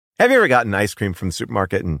Have you ever gotten ice cream from the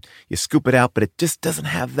supermarket and you scoop it out, but it just doesn't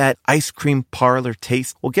have that ice cream parlor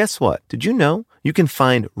taste? Well, guess what? Did you know you can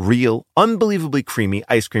find real, unbelievably creamy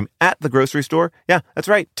ice cream at the grocery store? Yeah, that's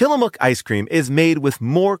right. Tillamook ice cream is made with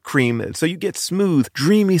more cream, so you get smooth,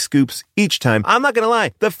 dreamy scoops each time. I'm not going to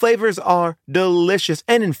lie, the flavors are delicious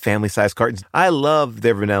and in family-sized cartons. I love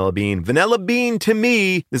their vanilla bean. Vanilla bean, to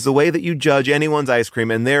me, is the way that you judge anyone's ice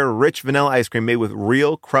cream, and their rich vanilla ice cream made with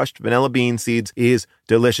real crushed vanilla bean seeds is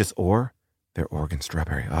delicious. Or their Oregon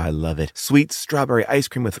strawberry. Oh, I love it. Sweet strawberry ice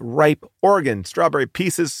cream with ripe Oregon strawberry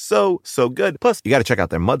pieces. So good. Plus, you got to check out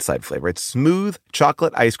their Mudside flavor. It's smooth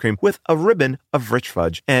chocolate ice cream with a ribbon of rich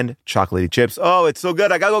fudge and chocolatey chips. Oh, it's so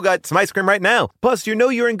good. I gotta go get some ice cream right now. Plus, you know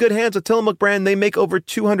you're in good hands with Tillamook brand. They make over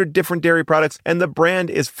 200 different dairy products, and the brand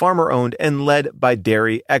is farmer-owned and led by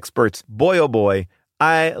dairy experts. Boy, oh boy.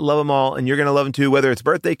 I love them all, and you're going to love them too. Whether it's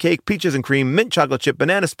birthday cake, peaches and cream, mint chocolate chip,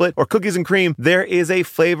 banana split, or cookies and cream, there is a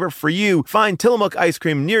flavor for you. Find Tillamook ice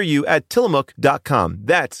cream near you at tillamook.com.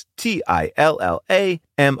 That's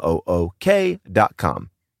TILLAMOOK.com.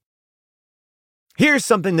 Here's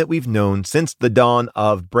something that we've known since the dawn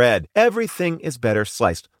of bread. Everything is better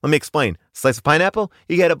sliced. Let me explain. Slice a pineapple,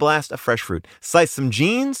 you get a blast of fresh fruit. Slice some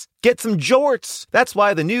jeans, get some jorts. That's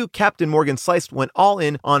why the new Captain Morgan Sliced went all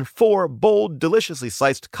in on 4 bold, deliciously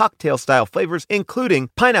sliced cocktail-style flavors,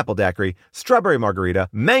 including pineapple daiquiri, strawberry margarita,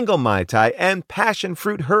 mango mai tai, and passion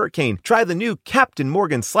fruit hurricane. Try the new Captain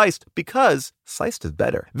Morgan Sliced because sliced is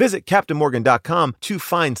better. Visit CaptainMorgan.com to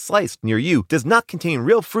find Sliced near you. Does not contain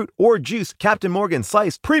real fruit or juice. Captain Morgan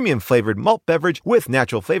Sliced, premium flavored malt beverage with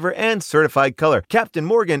natural flavor and certified color. Captain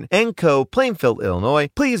Morgan & Co., Plainfield,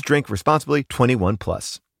 Illinois. Please drink responsibly. 21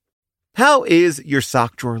 plus. How is your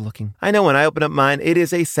sock drawer looking? I know when I open up mine, it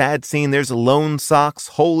is a sad scene. There's lone socks,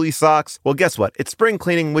 holy socks. Well, guess what? It's spring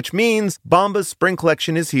cleaning, which means Bombas spring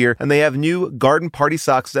collection is here, and they have new garden party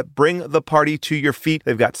socks that bring the party to your feet.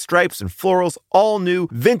 They've got stripes and florals, all new,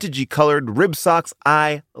 vintagey colored rib socks.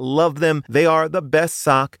 I love them. They are the best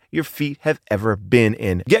sock your feet have ever been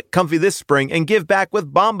in. Get comfy this spring and give back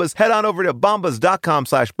with Bombas. Head on over to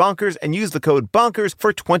bombas.com/bonkers and use the code BONKERS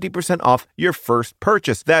for 20% off your first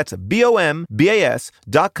purchase. That's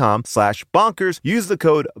bombas.com/bonkers. Use the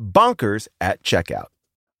code BONKERS at checkout.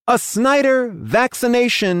 A Snyder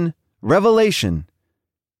vaccination revelation.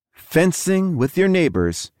 Fencing with your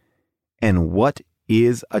neighbors. And what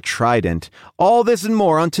is a trident? All this and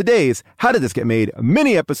more on today's How Did This Get Made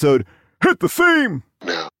mini episode. Hit the theme!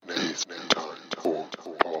 Now is time for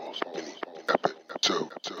pause mini episode.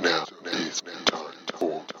 Now is time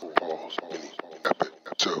for pause mini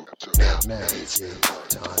episode. Now is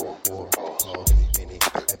time for pause mini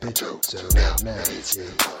episode. Now is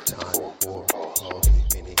time for pause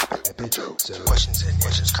mini episode. Questions,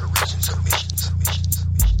 corrections, submissions.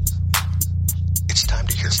 It's time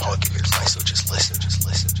to hear Paul give advice, so just listen.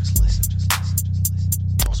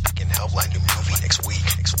 Paul's speaking helpline, new movie next week.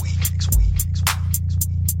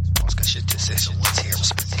 Paul's got shit to say, so let's hear him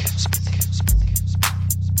spit.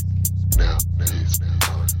 Now is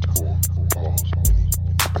time for pause mini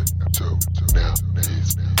episode. Now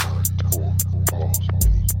is time for pause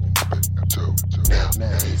mini episode.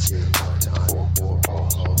 Now is time for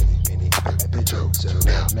pause mini episode.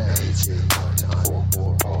 Now is time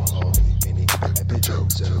for pause mini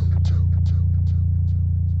episode.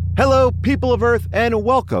 Hello, people of Earth, and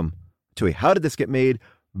welcome to a How Did This Get Made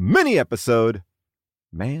mini episode.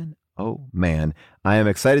 Man, oh man, I am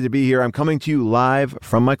excited to be here. I'm coming to you live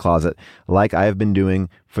from my closet like I have been doing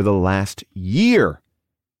for the last year.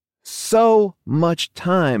 So much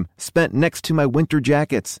time spent next to my winter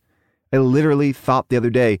jackets. I literally thought the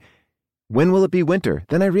other day, when will it be winter?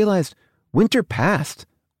 Then I realized winter passed.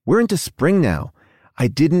 We're into spring now. I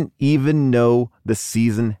didn't even know the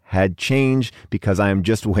season had changed because I am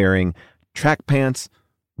just wearing track pants,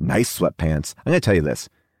 nice sweatpants. I'm going to tell you this.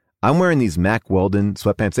 I'm wearing these Mack Weldon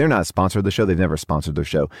sweatpants. They're not a sponsor of the show. They've never sponsored their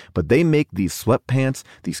show. But they make these sweatpants,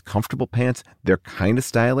 these comfortable pants. They're kind of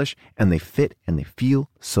stylish, and they fit, and they feel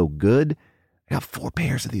so good. I got 4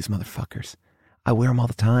 pairs of these motherfuckers. I wear them all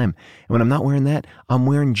the time. And when I'm not wearing that, I'm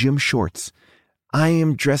wearing gym shorts. I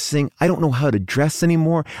am dressing. I don't know how to dress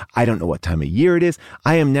anymore. I don't know what time of year it is.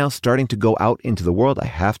 I am now starting to go out into the world. I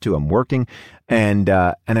have to. I'm working. And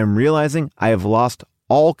I'm realizing I have lost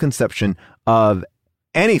all conception of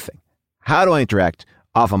anything. How do I interact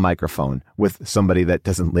off a microphone with somebody that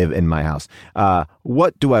doesn't live in my house?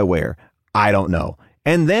 What do I wear? I don't know.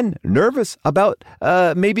 And then nervous about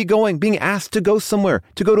maybe being asked to go somewhere,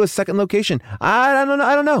 to go to a second location. I don't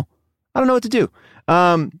know. I don't know what to do.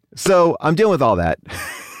 So I'm dealing with all that.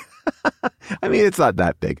 I mean, it's not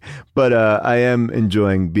that big, but I am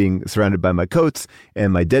enjoying being surrounded by my coats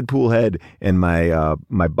and my Deadpool head and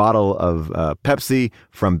my bottle of Pepsi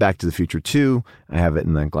from Back to the Future 2. I have it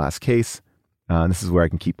in the glass case. This is where I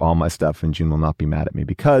can keep all my stuff, and June will not be mad at me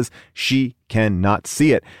because she cannot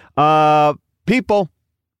see it. People,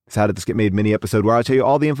 it's How Did This Get Made mini episode where I'll tell you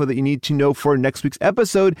all the info that you need to know for next week's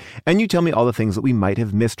episode, and you tell me all the things that we might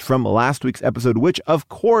have missed from last week's episode, which of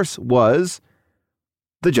course was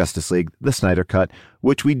the Justice League, the Snyder Cut,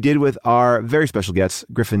 which we did with our very special guests,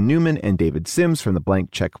 Griffin Newman and David Sims from the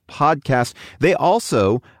Blank Check podcast. They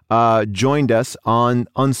also joined us on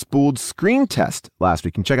Unspooled Screen Test last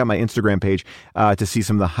week. And check out my Instagram page to see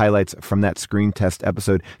some of the highlights from that Screen Test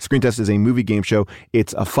episode. Screen Test is a movie game show.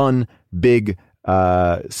 It's a fun, big,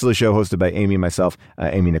 silly show hosted by Amy and myself,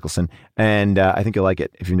 Amy Nicholson. And I think you'll like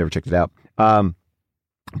it if you've never checked it out.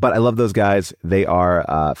 But I love those guys. They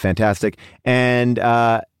are fantastic and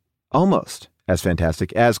almost as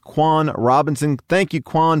fantastic as Quan Robinson. Thank you,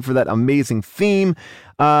 Quan, for that amazing theme.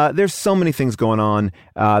 There's so many things going on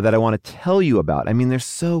that I want to tell you about. I mean, there's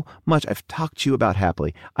so much. I've talked to you about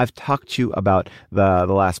Happily. I've talked to you about the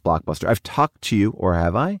last blockbuster. I've talked to you, or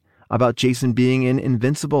have I, about Jason being in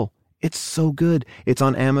Invincible. It's so good. It's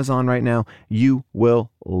on Amazon right now. You will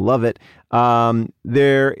love it.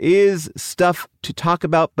 There is stuff to talk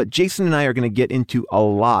about, but Jason and I are going to get into a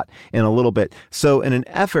lot in a little bit. So in an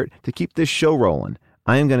effort to keep this show rolling,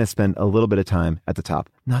 I am going to spend a little bit of time at the top,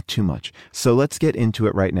 not too much. So let's get into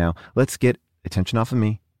it right now. Let's get attention off of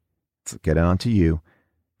me. Let's get it onto you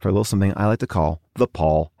for a little something I like to call the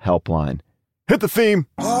Paul Helpline. Hit the theme.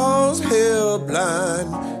 Paul's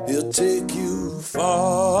Helpline, he'll take you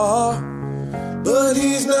far, but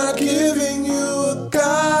he's not giving you a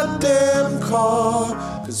goddamn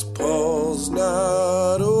car, 'cause Paul's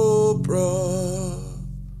not Oprah.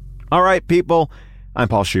 All right, people. I'm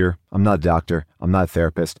Paul Scheer. I'm not a doctor. I'm not a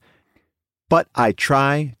therapist, but I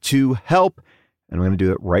try to help, and I'm going to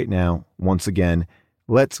do it right now. Once again,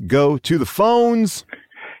 let's go to the phones.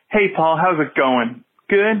 Hey, Paul, how's it going?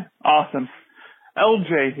 Good? Awesome.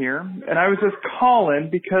 LJ here, and I was just calling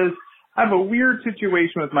because I have a weird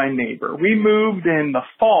situation with my neighbor. We moved in the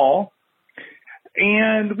fall,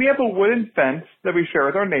 and we have a wooden fence that we share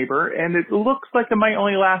with our neighbor, and it looks like it might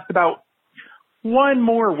only last about one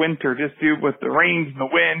more winter just due with the rains and the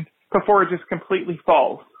wind before it just completely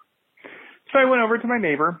falls. So I went over to my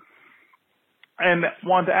neighbor and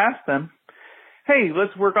wanted to ask them, hey,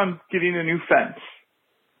 let's work on getting a new fence.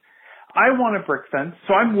 I want a brick fence,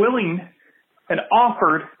 so I'm willing and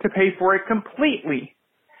offered to pay for it completely.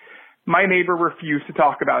 My neighbor refused to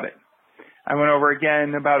talk about it. I went over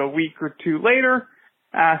again about a week or two later,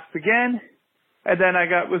 asked again, and then I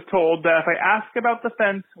was told that if I ask about the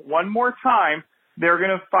fence one more time, they're going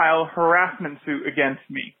to file a harassment suit against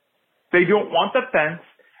me. They don't want the fence,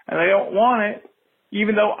 and they don't want it,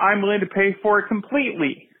 even though I'm willing to pay for it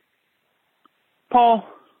completely. Paul,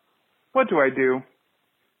 what do I do?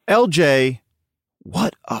 LJ,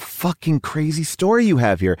 what a fucking crazy story you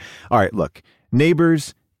have here. All right, look,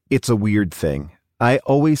 neighbors, it's a weird thing. I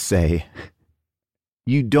always say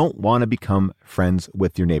you don't want to become friends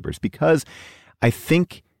with your neighbors because I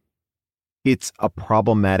think it's a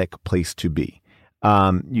problematic place to be.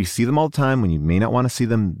 You see them all the time when you may not want to see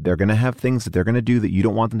them. They're going to have things that they're going to do that you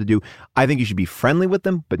don't want them to do. I think you should be friendly with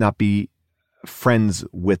them, but not be friends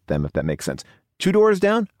with them, if that makes sense. 2 doors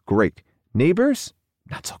down, great. Neighbors,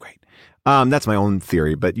 not so great. That's my own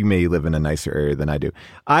theory, but you may live in a nicer area than I do.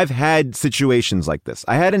 I've had situations like this.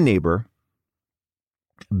 I had a neighbor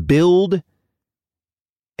build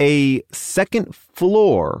a second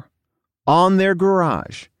floor on their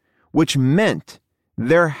garage, which meant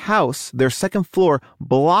their house, their second floor,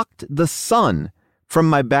 blocked the sun from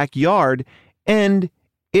my backyard, and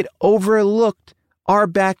it overlooked our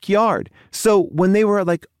backyard. So when they were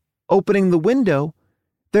like opening the window,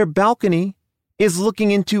 their balcony is looking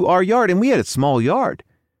into our yard, and we had a small yard.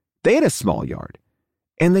 They had a small yard,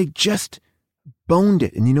 and they just boned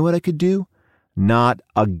it. And you know what I could do? Not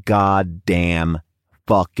a goddamn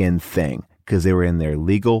fucking thing, because they were in their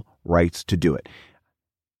legal rights to do it.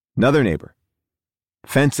 Another neighbor,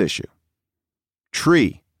 fence issue,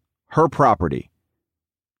 tree, her property,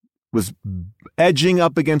 was edging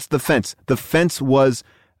up against the fence. The fence was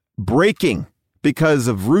breaking because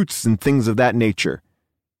of roots and things of that nature.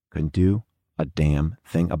 Couldn't do a damn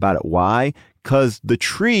thing about it. Why? Because the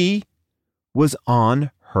tree was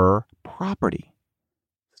on her property.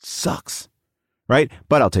 It sucks, right?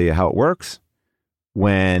 But I'll tell you how it works.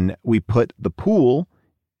 When we put the pool,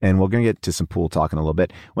 and we're going to get to some pool talk in a little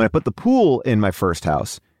bit. When I put the pool in my first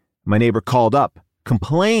house, my neighbor called up,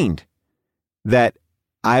 complained that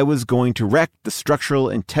I was going to wreck the structural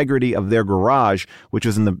integrity of their garage, which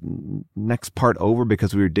was in the next part over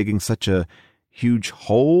because we were digging such a huge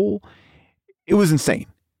hole. It was insane.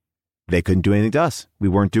 They couldn't do anything to us. We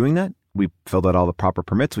weren't doing that. We filled out all the proper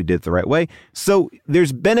permits. We did it the right way. So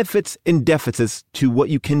there's benefits and deficits to what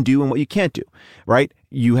you can do and what you can't do, right?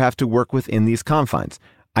 You have to work within these confines.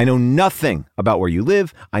 I know nothing about where you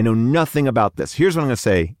live. I know nothing about this. Here's what I'm going to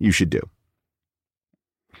say you should do.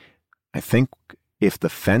 I think if the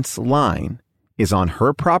fence line is on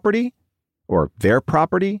her property or their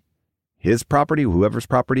property, his property, whoever's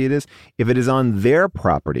property it is, if it is on their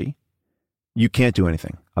property, you can't do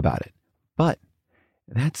anything about it. But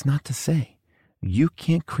that's not to say you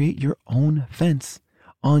can't create your own fence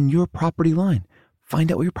on your property line.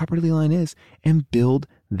 Find out what your property line is and build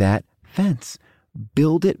that fence.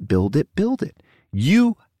 Build it, build it, build it.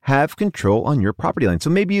 You have control on your property line. So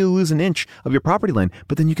maybe you lose an inch of your property line,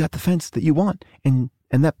 but then you got the fence that you want. And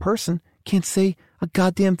that person can't say a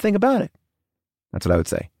goddamn thing about it. That's what I would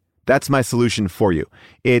say. That's my solution for you.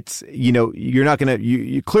 It's, you're not going to,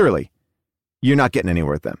 you clearly, you're not getting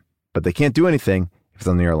anywhere with them, but they can't do anything if it's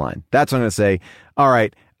on your line. That's what I'm going to say. All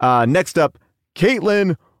right. Next up,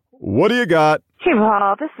 Caitlin, what do you got? Hey,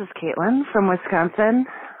 Paul, this is Caitlin from Wisconsin.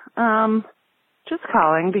 Just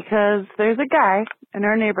calling because there's a guy in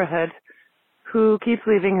our neighborhood who keeps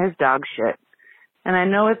leaving his dog shit. And I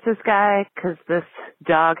know it's this guy because this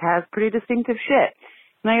dog has pretty distinctive shit.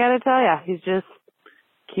 And I got to tell you, he's just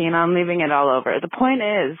keen on leaving it all over. The point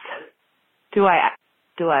is, do I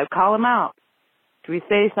call him out? Do we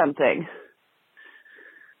say something?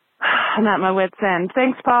 I'm at my wit's end.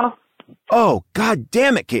 Thanks, Paul. Oh, God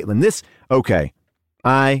damn it, Caitlin. Okay.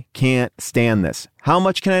 I can't stand this. How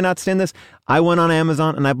much can I not stand this? I went on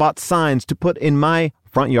Amazon and I bought signs to put in my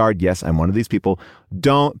front yard. Yes, I'm one of these people.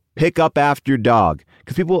 Don't pick up after your dog.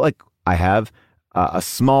 Because people I have a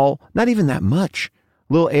small, not even that much,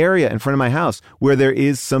 little area in front of my house where there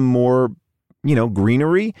is some more,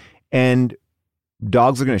 greenery, and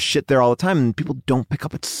dogs are going to shit there all the time and people don't pick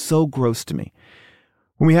up. It's so gross to me.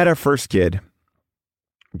 When we had our first kid,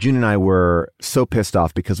 June and I were so pissed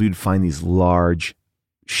off because we'd find these large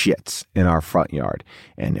shits in our front yard,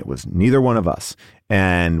 and it was neither one of us,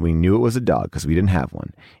 and we knew it was a dog because we didn't have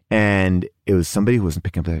one, and it was somebody who wasn't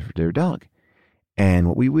picking up their dog. And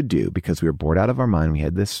what we would do, because we were bored out of our mind, we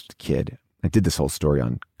had this kid. I did this whole story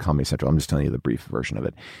on Comedy Central. I'm just telling you the brief version of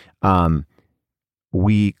it.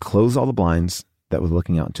 We closed all the blinds that were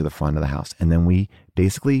looking out into the front of the house, and then we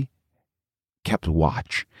basically kept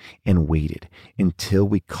watch and waited until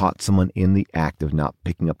we caught someone in the act of not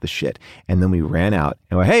picking up the shit. And then we ran out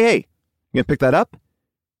and went, hey, you gonna pick that up?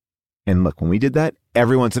 And look, when we did that,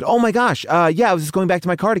 everyone said, oh my gosh, yeah, I was just going back to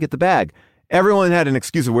my car to get the bag. Everyone had an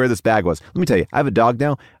excuse of where this bag was. Let me tell you, I have a dog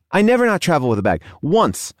now. I never not travel with a bag.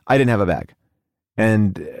 Once I didn't have a bag.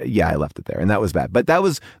 And yeah, I left it there and that was bad. But that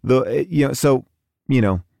was those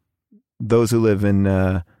who live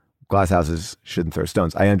in, glass houses shouldn't throw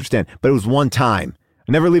stones. I understand. But it was one time.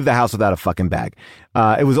 I never leave the house without a fucking bag.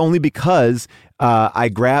 It was only because I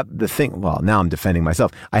grabbed the thing. Well, now I'm defending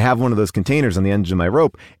myself. I have one of those containers on the end of my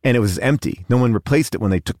rope, and it was empty. No one replaced it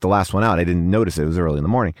when they took the last one out. I didn't notice it. It was early in the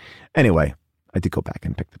morning. Anyway, I did go back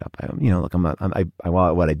and picked it up.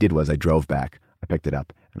 What I did was I drove back. I picked it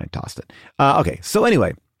up, and I tossed it. Okay, so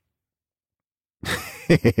anyway.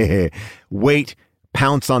 Wait.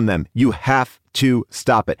 Pounce on them. You have to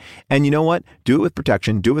stop it. And you know what? Do it with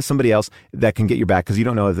protection. Do it with somebody else that can get your back because you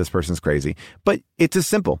don't know if this person's crazy. But it's as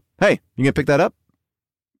simple. Hey, you gonna pick that up?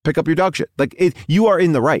 Pick up your dog shit. You are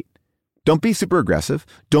in the right. Don't be super aggressive.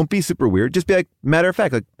 Don't be super weird. Just be like, matter of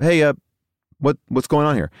fact, hey, what's going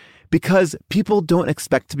on here? Because people don't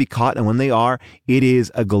expect to be caught, and when they are, it is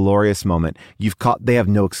a glorious moment. They have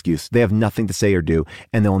no excuse. They have nothing to say or do,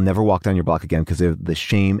 and they'll never walk down your block again because of the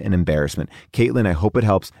shame and embarrassment. Caitlin, I hope it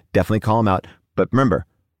helps. Definitely call them out. But remember,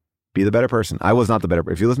 be the better person. I was not the better.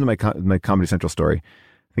 If you listen to my Comedy Central story,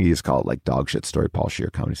 I think you just call it Dog Shit Story, Paul Scheer,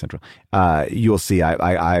 Comedy Central. You will see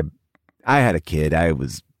I had a kid. I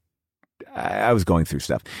was going through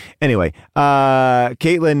stuff. Anyway,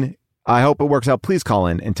 Caitlin, I hope it works out. Please call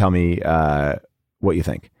in and tell me what you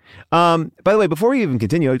think. By the way, before we even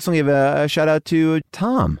continue, I just want to give a shout out to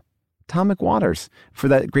Tom McWaters for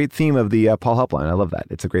that great theme of the Paul Helpline. I love that.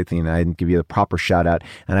 It's a great theme. I didn't give you the proper shout out,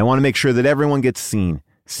 and I want to make sure that everyone gets seen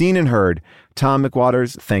and heard. Tom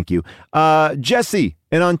McWaters, thank you. Jesse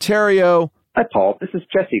in Ontario. Hi, Paul. This is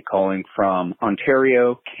Jesse calling from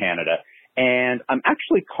Ontario, Canada. And I'm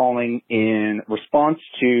actually calling in response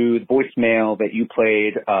to the voicemail that you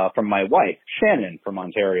played from my wife, Shannon, from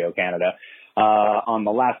Ontario, Canada, on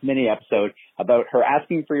the last mini episode about her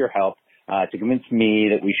asking for your help to convince me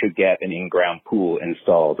that we should get an in-ground pool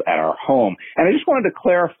installed at our home. And I just wanted to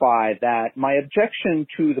clarify that my objection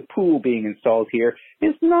to the pool being installed here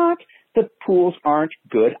is not that pools aren't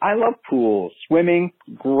good. I love pools. Swimming,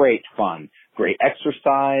 great fun. Great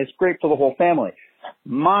exercise, great for the whole family.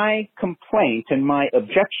 My complaint and my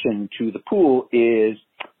objection to the pool is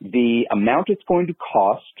the amount it's going to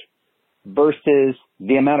cost versus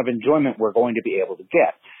the amount of enjoyment we're going to be able to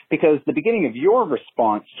get. Because the beginning of your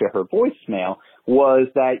response to her voicemail was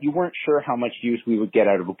that you weren't sure how much use we would get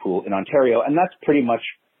out of a pool in Ontario, and that's pretty much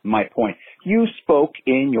my point. You spoke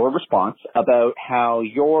in your response about how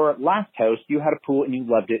your last house, you had a pool and you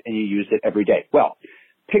loved it and you used it every day. Well,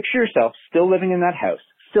 picture yourself still living in that house,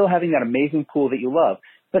 still having that amazing pool that you love,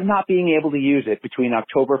 but not being able to use it between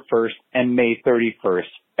October 1st and May 31st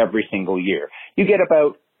every single year. You get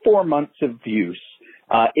about 4 months of use,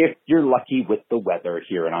 if you're lucky with the weather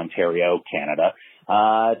here in Ontario, Canada,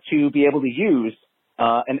 to be able to use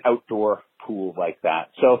an outdoor pool like that.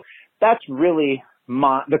 So that's really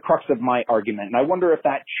the crux of my argument. And I wonder if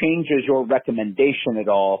that changes your recommendation at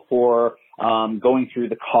all for going through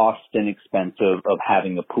the cost and expense of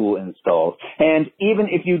having a pool installed. And even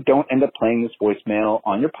if you don't end up playing this voicemail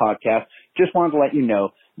on your podcast, just wanted to let you know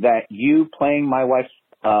that you playing my wife's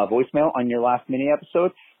voicemail on your last mini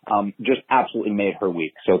episode just absolutely made her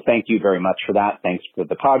week. So thank you very much for that. Thanks for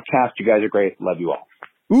the podcast. You guys are great. Love you all.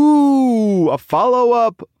 Ooh, a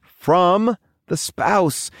follow-up from the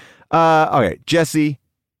spouse. Okay, Jesse,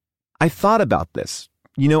 I thought about this.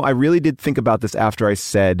 You know, I really did think about this after I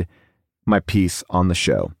said my piece on the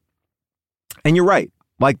show. And you're right.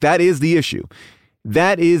 Like, that is the issue.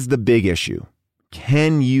 That is the big issue.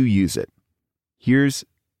 Can you use it? Here's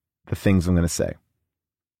the things I'm going to say.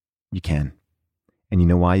 You can. And you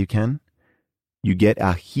know why you can? You get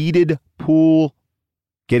a heated pool.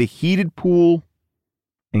 Get a heated pool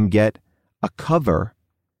and get a cover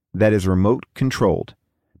that is remote controlled.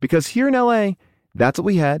 Because here in LA, that's what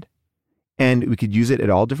we had. And we could use it at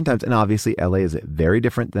all different times. And obviously, LA is very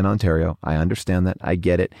different than Ontario. I understand that. I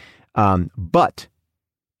get it. But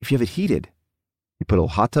if you have it heated, you put a little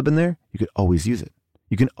hot tub in there, you could always use it.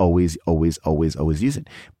 You can always use it.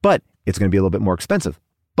 But it's going to be a little bit more expensive.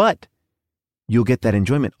 But you'll get that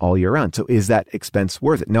enjoyment all year round. So is that expense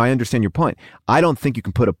worth it? Now, I understand your point. I don't think you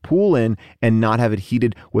can put a pool in and not have it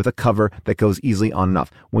heated with a cover that goes easily on and off.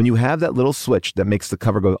 When you have that little switch that makes the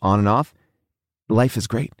cover go on and off, life is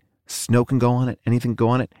great. Snow can go on it, anything can go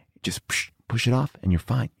on it. Just push it off and you're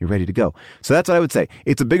fine. You're ready to go. So that's what I would say.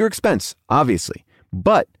 It's a bigger expense, obviously.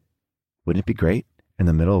 But wouldn't it be great in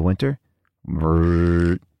the middle of winter?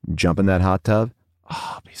 Jump in that hot tub.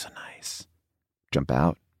 Oh, it'd be so nice. Jump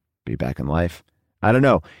out. Be back in life. I don't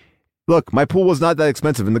know. Look, my pool was not that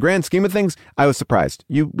expensive. In the grand scheme of things, I was surprised.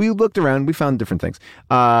 We looked around. We found different things.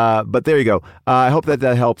 But there you go. I hope that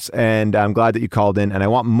helps. And I'm glad that you called in. And I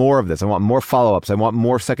want more of this. I want more follow-ups. I want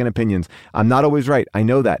more second opinions. I'm not always right. I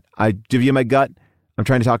know that. I give you my gut. I'm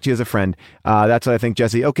trying to talk to you as a friend. That's what I think,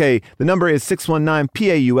 Jesse. Okay, the number is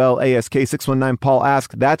 619-PAULASK,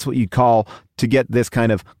 619-PAUL-ASK. That's what you call to get this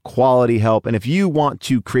kind of quality help. And if you want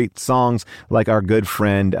to create songs like our good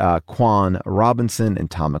friend Quan Robinson and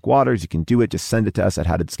Tom McWaters, you can do it. Just send it to us at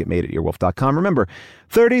howdidthisgetmade@earwolf.com. Remember,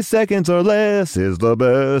 30 seconds or less is the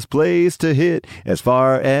best place to hit, as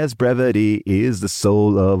far as brevity is the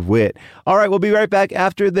soul of wit. All right, we'll be right back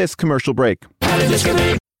after this commercial break.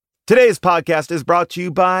 Today's podcast is brought to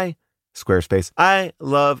you by Squarespace. I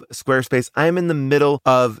love Squarespace. I'm in the middle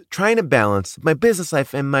of trying to balance my business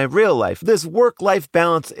life and my real life. This work-life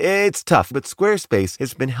balance, it's tough, but Squarespace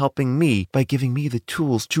has been helping me by giving me the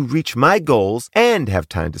tools to reach my goals and have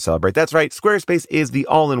time to celebrate. That's right. Squarespace is the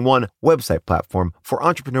all-in-one website platform for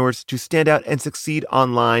entrepreneurs to stand out and succeed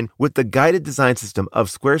online. With the guided design system of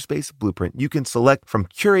Squarespace Blueprint, you can select from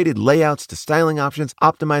curated layouts to styling options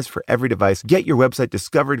optimized for every device. Get your website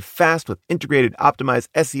discovered fast with integrated optimized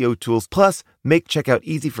SEO tools. Plus, make checkout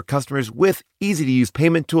easy for customers with easy-to-use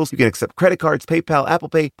payment tools. You can accept credit cards, PayPal, Apple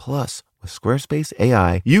Pay. Plus, with Squarespace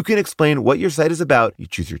AI, you can explain what your site is about. You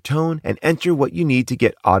choose your tone and enter what you need to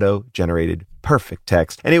get auto-generated perfect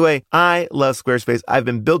text. Anyway, I love Squarespace. I've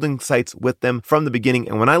been building sites with them from the beginning.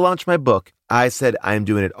 And when I launched my book, I said I'm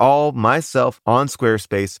doing it all myself on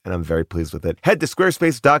Squarespace, and I'm very pleased with it. Head to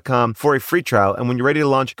squarespace.com for a free trial. And when you're ready to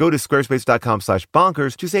launch, go to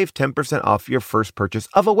squarespace.com/bonkers to save 10% off your first purchase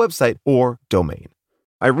of a website or domain.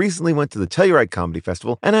 I recently went to the Telluride Comedy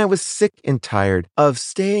Festival, and I was sick and tired of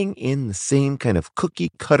staying in the same kind of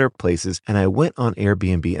cookie cutter places. And I went on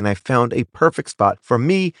Airbnb and I found a perfect spot for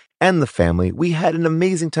me and the family. We had an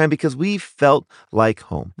amazing time because we felt like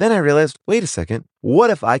home. Then I realized, wait a second, what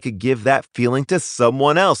if I could give that feeling to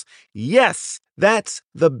someone else? Yes! That's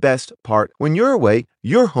the best part. When you're away,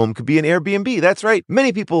 your home could be an Airbnb. That's right.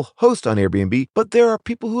 Many people host on Airbnb, but there are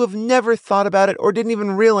people who have never thought about it or didn't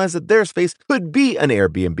even realize that their space could be an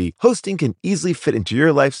Airbnb. Hosting can easily fit into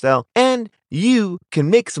your lifestyle, and you can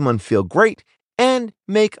make someone feel great and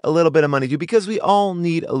make a little bit of money too, because we all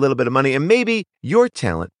need a little bit of money. And maybe your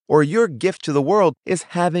talent or your gift to the world is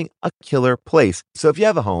having a killer place. So if you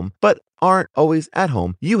have a home, but aren't always at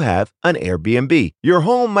home, you have an Airbnb. Your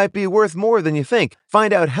home might be worth more than you think.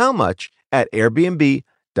 Find out how much at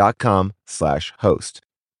airbnb.com/host.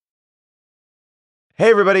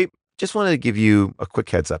 Hey, everybody. Just wanted to give you a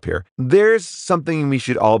quick heads up here. There's something we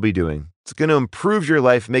should all be doing. It's going to improve your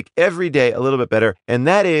life, make every day a little bit better, and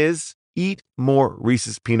that is eat more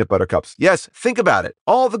Reese's peanut butter cups. Yes, think about it.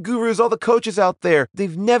 All the gurus, all the coaches out there,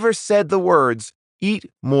 they've never said the words, eat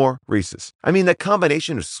more Reese's. I mean, that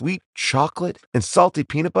combination of sweet chocolate and salty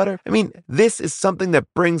peanut butter, I mean, this is something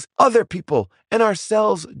that brings other people and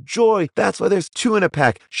ourselves joy. That's why there's 2 in a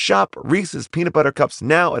pack. Shop Reese's peanut butter cups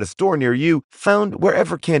now at a store near you, found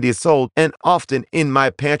wherever candy is sold, and often in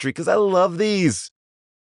my pantry, because I love these.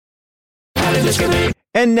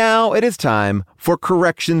 And now it is time for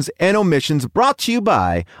corrections and omissions brought to you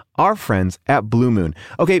by our friends at Blue Moon.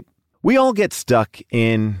 Okay, we all get stuck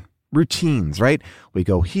in routines, right? We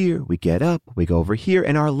go here, we get up, we go over here,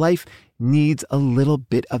 and our life needs a little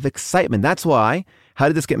bit of excitement. That's why How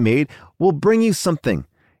Did This Get Made will bring you something.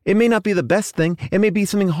 It may not be the best thing. It may be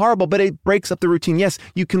something horrible, but it breaks up the routine. Yes,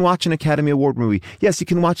 you can watch an Academy Award movie. Yes, you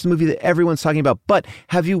can watch the movie that everyone's talking about. But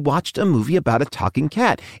have you watched a movie about a talking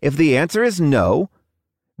cat? If the answer is no,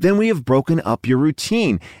 then we have broken up your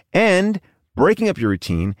routine. And breaking up your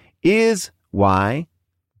routine is why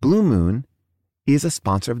Blue Moon is a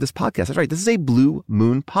sponsor of this podcast. That's right. This is a Blue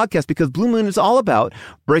Moon podcast because Blue Moon is all about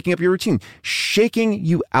breaking up your routine, shaking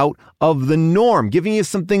you out of the norm, giving you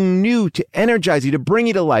something new to energize you, to bring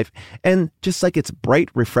you to life. And just like it's bright,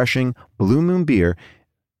 refreshing Blue Moon beer,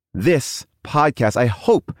 this podcast, I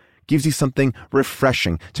hope, gives you something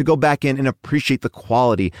refreshing to go back in and appreciate the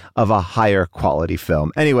quality of a higher quality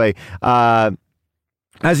film. Anyway,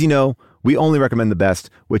 as you know, we only recommend the best,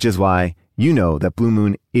 which is why you know that Blue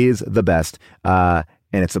Moon is the best. And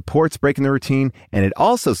it supports breaking the routine, and it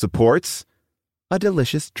also supports a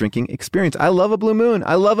delicious drinking experience. I love a Blue Moon.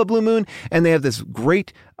 I love a Blue Moon. And they have this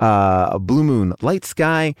great Blue Moon Light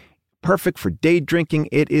Sky, perfect for day drinking.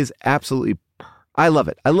 It is absolutely I love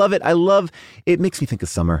it. I love it. I love it. Makes me think of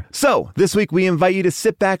summer. So this week we invite you to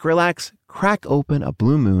sit back, relax, crack open a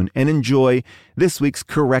Blue Moon, and enjoy this week's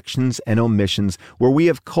corrections and omissions, where we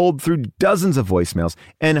have culled through dozens of voicemails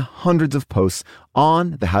and hundreds of posts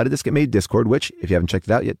on the How Did This Get Made Discord, which, if you haven't checked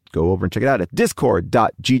it out yet, go over and check it out at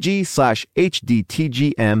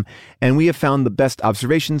discord.gg/HDTGM. And we have found the best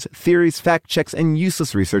observations, theories, fact checks, and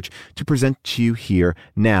useless research to present to you here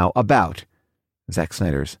now about Zack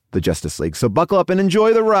Snyder's The Justice League. So buckle up and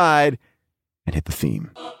enjoy the ride and hit the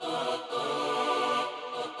theme.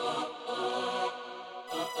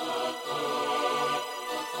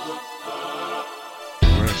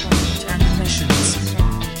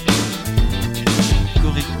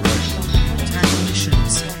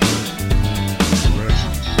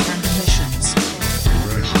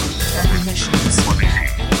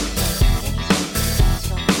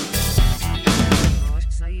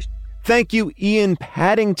 Thank you, Ian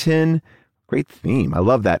Paddington. Great theme. I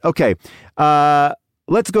love that. Okay.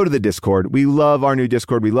 Let's go to the Discord. We love our new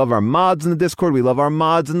Discord. We love our mods in the Discord. We love our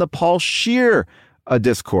mods in the Paul Scheer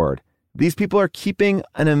Discord. These people are keeping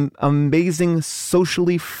an amazing,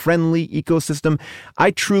 socially friendly ecosystem.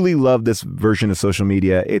 I truly love this version of social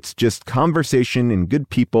media. It's just conversation and good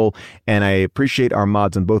people, and I appreciate our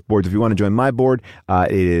mods on both boards. If you want to join my board,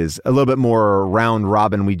 it is a little bit more round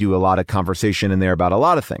robin. We do a lot of conversation in there about a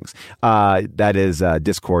lot of things. That is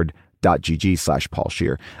discord.gg/Paul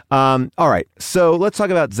Scheer. All right, so let's talk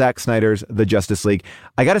about Zack Snyder's The Justice League.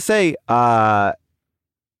 I got to say,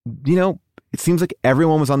 it seems like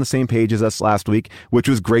everyone was on the same page as us last week, which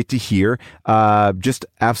was great to hear. Just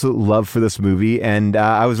absolute love for this movie. And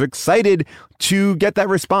I was excited to get that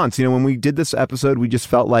response. When we did this episode, we just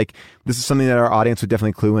felt like this is something that our audience would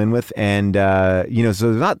definitely clue in with. And, so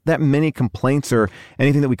there's not that many complaints or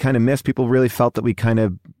anything that we kind of missed. People really felt that we kind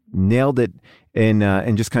of nailed it in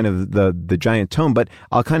just kind of the giant tone. But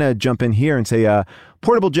I'll kind of jump in here and say,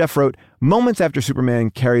 Portable Jeff wrote, moments after Superman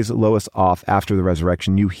carries Lois off after the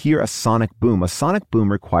resurrection, you hear a sonic boom. A sonic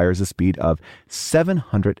boom requires a speed of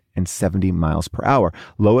 770 miles per hour.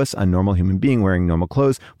 Lois, a normal human being wearing normal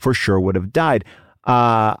clothes, for sure would have died.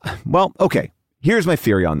 Well, okay. Here's my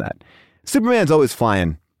theory on that. Superman's always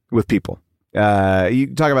flying with people.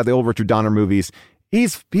 You talk about the old Richard Donner movies.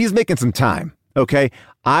 He's making some time. Okay.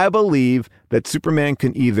 I believe that Superman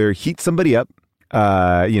can either heat somebody up,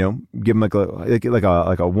 give him like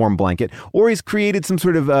a warm blanket, or he's created some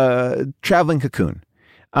sort of traveling cocoon.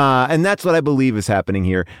 And that's what I believe is happening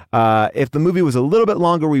here. If the movie was a little bit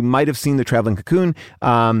longer, we might have seen the traveling cocoon.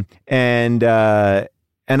 And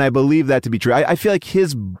I believe that to be true. I feel like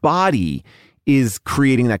his body is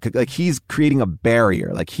creating that, like he's creating a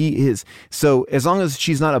barrier. Like he is. So as long as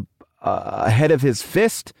she's not ahead of his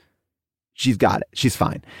fist, she's got it. She's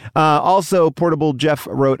fine. Also, Portable Jeff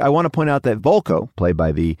wrote, I want to point out that Volko, played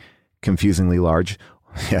by the confusingly large,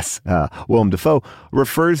 Willem Dafoe,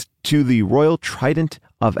 refers to the Royal Trident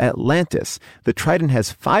of Atlantis. The trident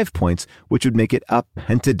has 5 points, which would make it a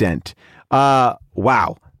pentadent.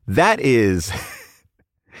 Wow. That is...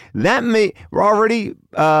 we're already,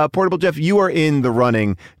 Portable Jeff, you are in the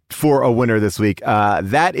running for a winner this week.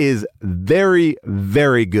 That is very,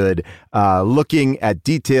 very good. Looking at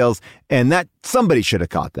details, and that somebody should have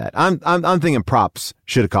caught that. I'm thinking props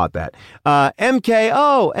should have caught that. MK,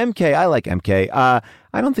 I like MK.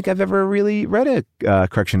 I don't think I've ever really read a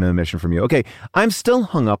correction and omission from you. Okay, I'm still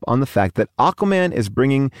hung up on the fact that Aquaman is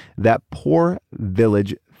bringing that poor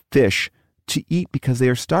village fish to eat because they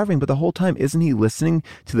are starving, but the whole time isn't he listening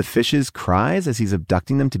to the fish's cries as he's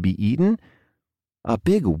abducting them to be eaten? A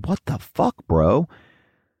big what the fuck, bro?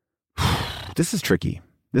 This is tricky.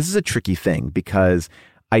 This is a tricky thing because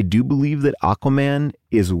I do believe that Aquaman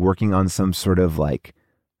is working on some sort of like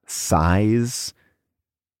size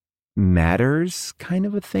matters kind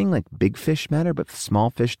of a thing, like big fish matter, but small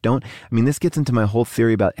fish don't. I mean, this gets into my whole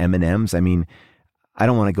theory about M&Ms. I mean, I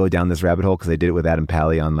don't want to go down this rabbit hole because I did it with Adam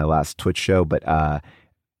Pally on my last Twitch show, but I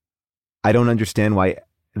don't understand why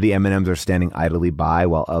the M&Ms are standing idly by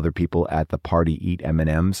while other people at the party eat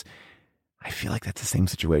M&Ms. I feel like that's the same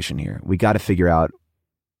situation here. We got to figure out.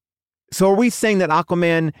 So are we saying that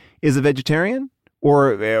Aquaman is a vegetarian,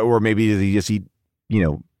 or maybe does he just eat,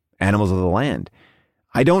 animals of the land?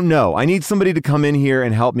 I don't know. I need somebody to come in here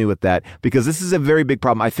and help me with that because this is a very big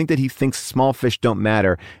problem. I think that he thinks small fish don't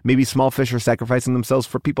matter. Maybe small fish are sacrificing themselves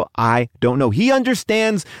for people. I don't know. He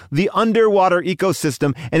understands the underwater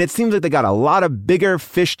ecosystem, and it seems like they got a lot of bigger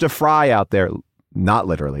fish to fry out there. Not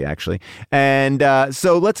literally, actually. And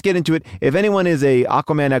so let's get into it. If anyone is a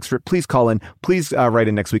Aquaman expert, please call in. Please write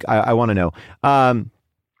in next week. I want to know.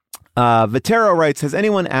 Vitero writes, has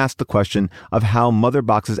anyone asked the question of how mother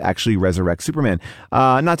boxes actually resurrect Superman?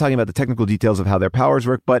 Not talking about the technical details of how their powers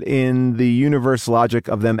work, but in the universe logic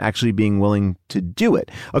of them actually being willing to do it.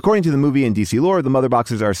 According to the movie and DC lore, the mother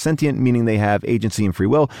boxes are sentient, meaning they have agency and free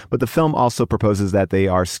will, but the film also proposes that they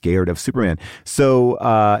are scared of Superman. So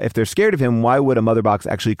if they're scared of him, why would a mother box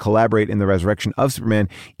actually collaborate in the resurrection of Superman?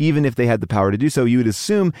 Even if they had the power to do so, you would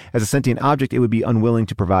assume as a sentient object, it would be unwilling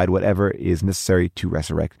to provide whatever is necessary to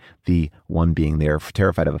resurrect the one being there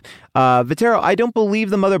terrified of him. Vitero, I don't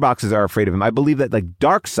believe the mother boxes are afraid of him. I believe that like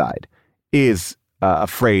Darkseid is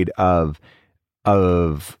afraid of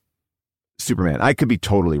Superman. I could be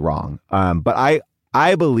totally wrong. But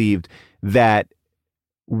I believed that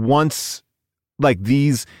once like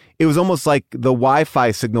these, it was almost like the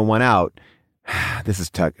Wi-Fi signal went out. This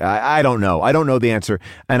is tough. I don't know. I don't know the answer.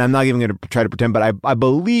 And I'm not even going to try to pretend, but I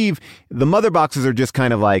believe the mother boxes are just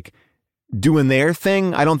kind of like doing their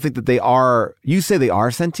thing. I don't think that they are. You say they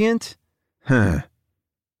are sentient? That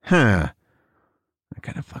kind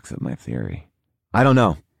of fucks up my theory. I don't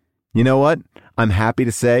know. You know what? I'm happy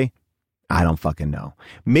to say I don't fucking know.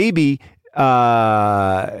 Maybe they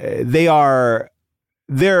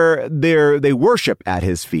worship at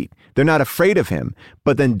his feet. They're not afraid of him.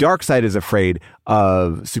 But then Darkseid is afraid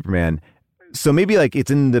of Superman. So maybe like it's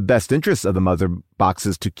in the best interest of the mother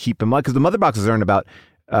boxes to keep him alive, because the mother boxes aren't about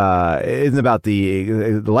isn't about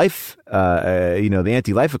the life, the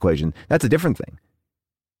anti-life equation. That's a different thing.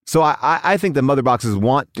 So I think the mother boxes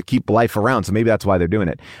want to keep life around, so maybe that's why they're doing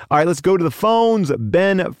it. All right, let's go to the phones.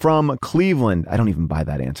 Ben from Cleveland. I don't even buy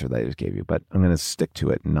that answer that I just gave you, but I'm going to stick to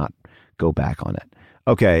it and not go back on it.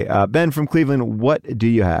 Okay, Ben from Cleveland, what do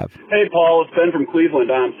you have? Hey, Paul, it's Ben from Cleveland.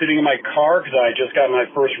 I'm sitting in my car because I just got my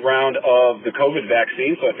first round of the COVID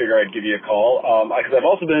vaccine, so I figure I'd give you a call. Because I've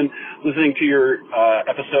also been listening to your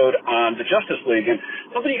episode on the Justice League, and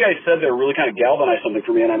something you guys said there really kind of galvanized something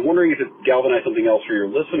for me, and I'm wondering if it galvanized something else for your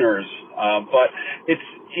listeners. But it's,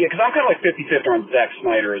 because I'm kind of like 50-50 on Zack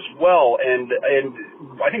Snyder as well, and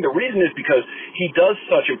I think the reason is because he does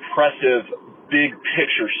such impressive big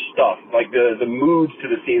picture stuff. Like the moods to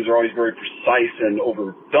the scenes are always very precise and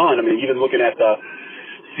overdone. I mean, even looking at the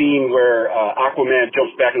scene where Aquaman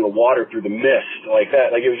jumps back into the water through the mist like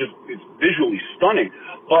that. Like it's visually stunning.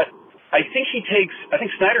 But I think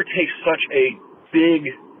Snyder takes such a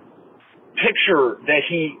big picture that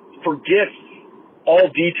he forgets all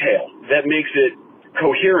detail that makes it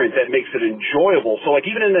coherent, that makes it enjoyable. So like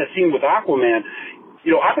even in that scene with Aquaman,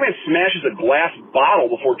 Aquaman smashes a glass bottle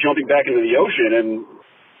before jumping back into the ocean, and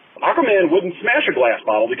Aquaman wouldn't smash a glass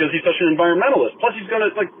bottle because he's such an environmentalist. Plus he's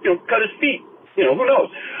gonna cut his feet. Who knows?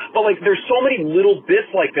 But like there's so many little bits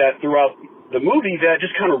like that throughout the movie that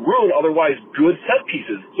just kind of ruin otherwise good set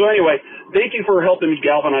pieces. So anyway, thank you for helping me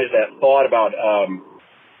galvanize that thought about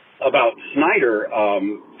Snyder.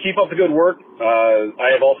 Keep up the good work. I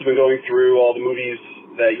have also been going through all the movies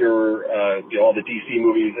that all the DC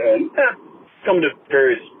movies, and come to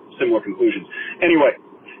various similar conclusions. Anyway,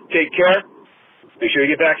 take care. Make sure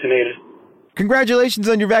you get vaccinated. Congratulations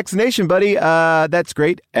on your vaccination, buddy. That's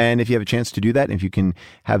great. And if you have a chance to do that, and if you can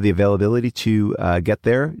have the availability to get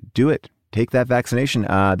there, do it. Take that vaccination.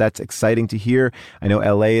 That's exciting to hear. I know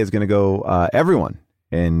LA is going to go everyone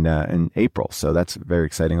in April. So that's very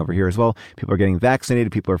exciting over here as well. People are getting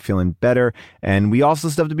vaccinated. People are feeling better. And we also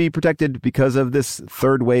still have to be protected because of this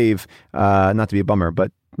third wave. Not to be a bummer,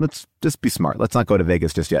 but let's just be smart. Let's not go to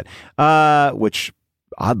Vegas just yet. Which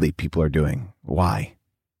oddly people are doing. Why?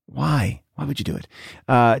 Why would you do it?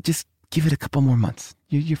 Just give it a couple more months.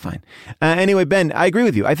 You're fine. Anyway, Ben, I agree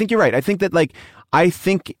with you. I think you're right. I think that I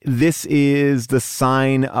think this is the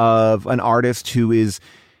sign of an artist who is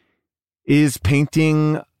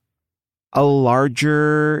painting a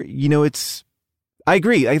larger, I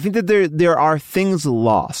agree. I think that there are things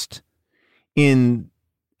lost in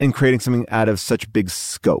creating something out of such big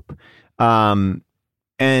scope. And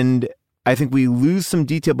I think we lose some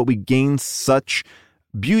detail, but we gain such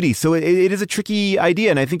beauty. So it is a tricky idea.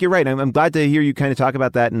 And I think you're right. I'm glad to hear you kind of talk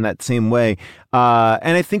about that in that same way.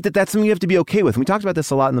 And I think that that's something you have to be okay with. And we talked about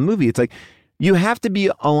this a lot in the movie. It's like, you have to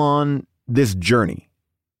be on this journey.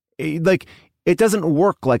 It doesn't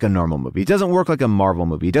work like a normal movie. It doesn't work like a Marvel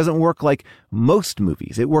movie. It doesn't work like most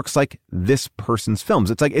movies. It works like this person's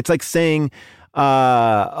films. It's like saying,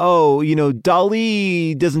 Dali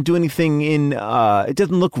doesn't do anything it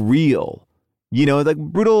doesn't look real. Like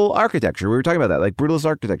brutal architecture. We were talking about that, like brutalist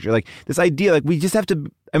architecture, like this idea, like we just have to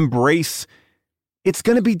embrace it's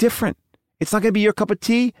going to be different. It's not going to be your cup of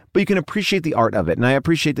tea, but you can appreciate the art of it. And I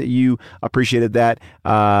appreciate that you appreciated that.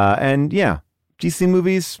 And yeah, DC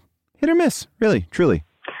movies, hit or miss, really, truly.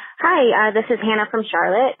 Hi, this is Hannah from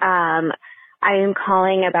Charlotte. I am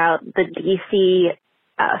calling about the DC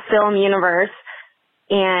film universe.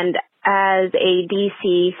 And as a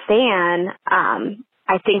DC fan,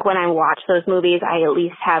 I think when I watch those movies, I at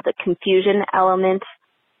least have the confusion element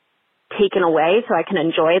taken away so I can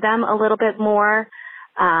enjoy them a little bit more.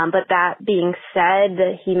 But that being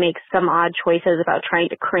said, he makes some odd choices about trying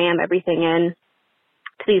to cram everything in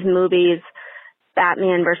to these movies.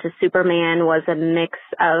 Batman versus Superman was a mix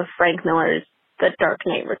of Frank Miller's The Dark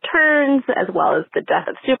Knight Returns, as well as the death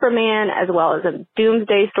of Superman, as well as a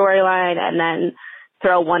Doomsday storyline, and then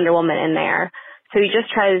throw Wonder Woman in there. So he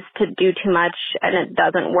just tries to do too much, and it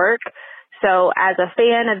doesn't work. So as a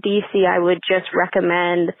fan of DC, I would just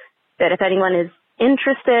recommend that if anyone is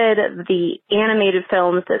interested, the animated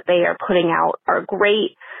films that they are putting out are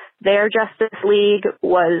great. Their Justice League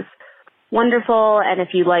was wonderful, and if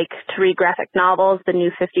you like to read graphic novels, the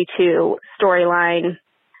New 52 storyline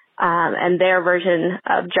and their version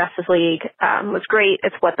of Justice League was great.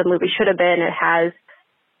 It's what the movie should have been. It has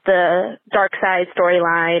the Dark Side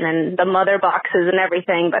storyline and the mother boxes and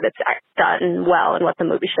everything, but it's done well in what the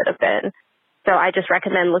movie should have been. So I just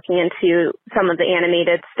recommend looking into some of the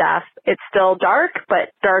animated stuff. It's still dark, but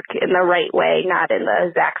dark in the right way, not in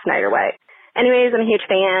the Zack Snyder way. Anyways, I'm a huge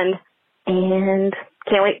fan, and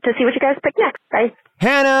can't wait to see what you guys pick next. Bye.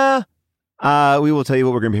 Hannah! We will tell you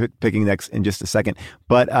what we're going to be picking next in just a second.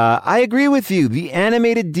 But I agree with you. The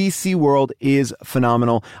animated DC world is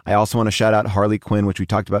phenomenal. I also want to shout out Harley Quinn, which we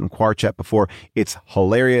talked about in Quarchat before. It's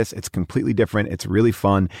hilarious. It's completely different. It's really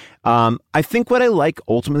fun. I think what I like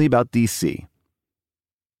ultimately about DC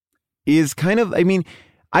is kind of, I'm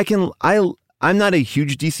not a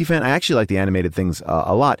huge DC fan. I actually like the animated things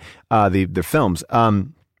a lot, the films.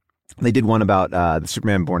 They did one about the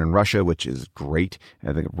Superman Born in Russia, which is great.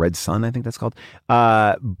 I think Red Sun, I think that's called.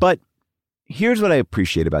 But here's what I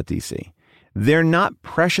appreciate about DC. They're not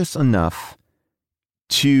precious enough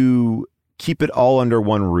to keep it all under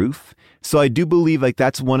one roof. So I do believe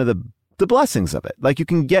that's one of the blessings of it. Like you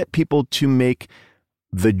can get people to make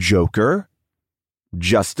the Joker,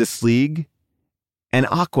 Justice League, and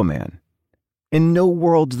Aquaman In no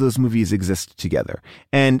world do those movies exist together.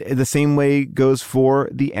 And the same way goes for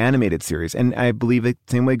the animated series. And I believe the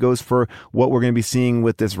same way goes for what we're going to be seeing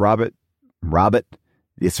with this Robert Pattinson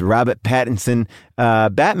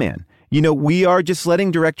Batman. You know, we are just letting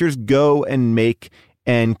directors go and make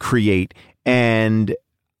and create, and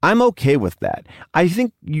I'm okay with that. I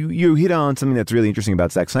think you hit on something that's really interesting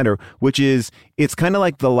about Zack Snyder, which is it's kind of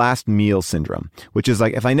like the last meal syndrome, which is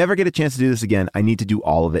like, if I never get a chance to do this again, I need to do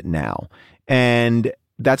all of it now. And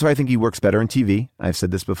that's why I think he works better in TV. I've said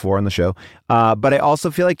this before on the show. But I also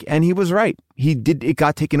feel like, and he was right, it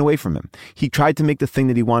got taken away from him. He tried to make the thing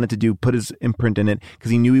that he wanted to do, put his imprint in it, because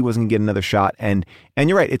he knew he wasn't going to get another shot. And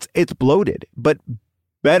you're right, it's bloated, but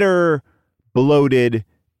better bloated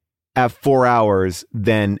at 4 hours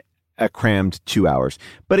than a crammed 2 hours.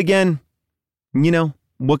 But again, you know,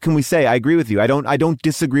 what can we say? I agree with you. I don't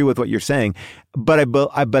disagree with what you're saying, but I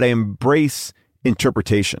embrace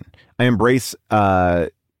interpretation. I embrace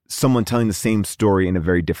someone telling the same story in a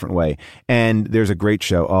very different way. And there's a great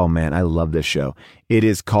show. Oh man, I love this show. It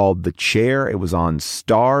is called The Chair. It was on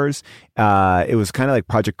Stars. It was kind of like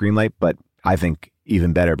Project Greenlight, but I think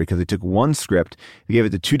even better, because they took one script, they gave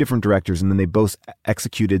it to two different directors, and then they both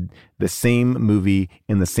executed the same movie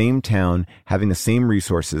in the same town, having the same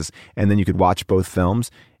resources, and then you could watch both films.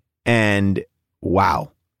 And wow,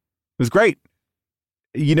 it was great.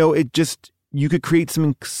 You know, you could create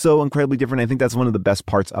something so incredibly different. I think that's one of the best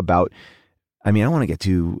parts about, I mean, I don't want to get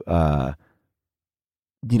too,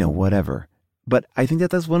 whatever, but I think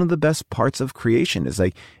that's one of the best parts of creation is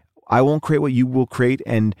like, I won't create what you will create,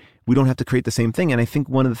 and we don't have to create the same thing. And I think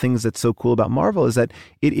one of the things that's so cool about Marvel is that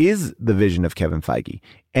it is the vision of Kevin Feige.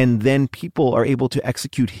 And then people are able to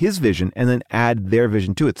execute his vision and then add their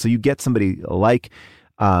vision to it. So you get somebody like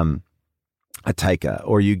a Taika,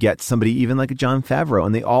 or you get somebody even like a Jon Favreau,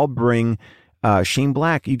 and they all bring Shane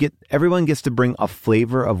Black. Everyone gets to bring a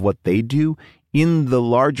flavor of what they do in the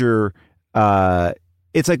larger.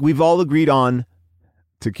 It's like we've all agreed on,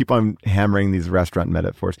 to keep on hammering these restaurant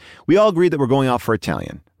metaphors, we all agreed that we're going out for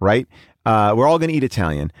Italian, right? We're all going to eat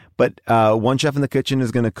Italian, but one chef in the kitchen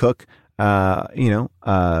is going to cook, Alfredo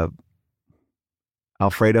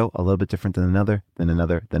a little bit different than another. And I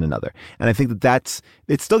think it's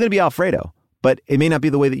still going to be Alfredo, but it may not be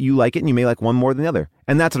the way that you like it, and you may like one more than the other.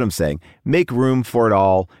 And that's what I'm saying. Make room for it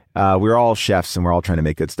all. We're all chefs, and we're all trying to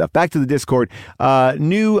make good stuff. Back to the Discord.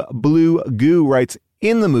 New Blue Goo writes,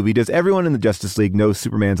 in the movie, does everyone in the Justice League know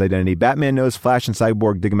Superman's identity? Batman knows, Flash and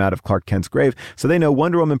Cyborg dig him out of Clark Kent's grave, so they know.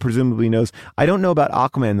 Wonder Woman presumably knows. I don't know about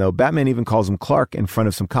Aquaman, though. Batman even calls him Clark in front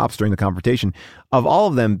of some cops during the confrontation. Of all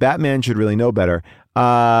of them, Batman should really know better.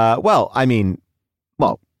 I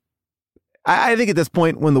think at this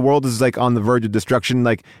point, when the world is like on the verge of destruction,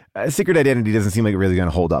 like secret identity doesn't seem like it's really going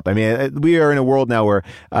to hold up. I mean, we are in a world now where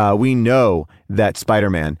we know that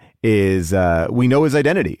Spider-Man is, we know his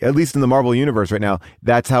identity, at least in the Marvel universe right now.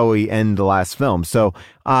 That's how we end the last film. So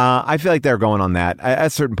I feel like they're going on that. At a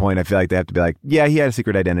certain point, I feel like they have to be like, yeah, he had a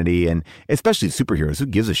secret identity, and especially superheroes, who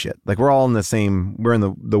gives a shit? Like, we're all in we're in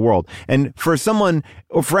the world. And for someone,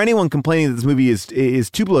 or for anyone complaining that this movie is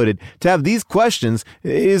too bloated, to have these questions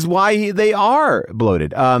is why they are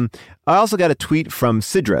bloated. I also got a tweet from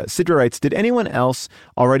Sidra. Sidra writes, did anyone else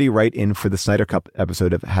already write in for the Snyder Cup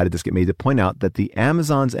episode of How Did This Get Made to point out that the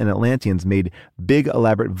Amazons and Atlanteans made big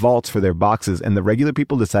elaborate vaults for their boxes, and the regular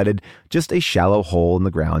people decided just a shallow hole in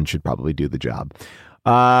the ground should probably do the job?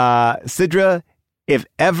 Sidra, if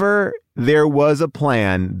ever there was a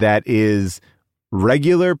plan that is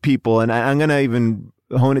regular people, and I'm going to even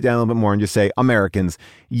hone it down a little bit more and just say Americans,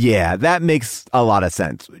 yeah, that makes a lot of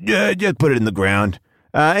sense. Yeah, just put it in the ground.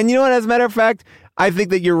 And you know what, as a matter of fact, I think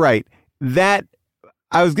that you're right. That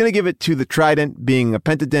I was going to give it to the Trident being a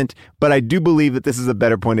pentadent, but I do believe that this is a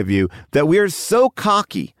better point of view, that we are so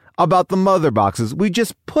cocky about the mother boxes, we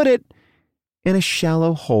just put it in a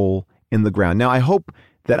shallow hole in the ground. Now, I hope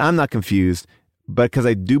that I'm not confused, but because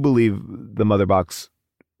I do believe the mother box,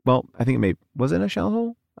 well, I think was it in a shallow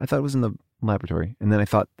hole? I thought it was in the laboratory. And then I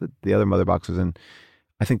thought that the other mother box I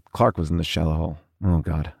think Clark was in the shallow hole. Oh,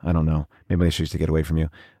 God, I don't know. Maybe I should just take it away from you.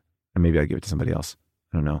 And maybe I'd give it to somebody else.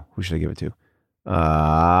 I don't know. Who should I give it to?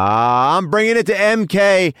 I'm bringing it to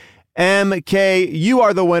MK. MK, you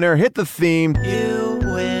are the winner. Hit the theme. You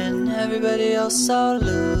win, everybody else all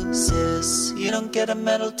loses. You don't get a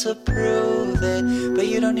medal to prove it, but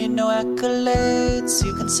you don't need no accolades.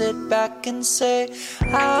 You can sit back and say,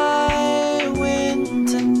 I win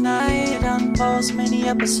tonight on Paul's mini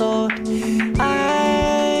episode.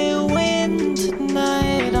 I win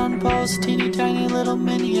tonight on Paul's teeny tiny little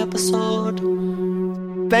mini episode.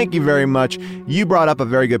 thank you very much. You brought up a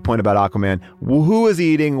very good point about Aquaman. Who is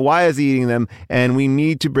he eating? Why is he eating them? And we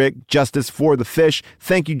need to bring justice for the fish.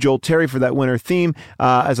 Thank you, Joel Terry, for that winter theme.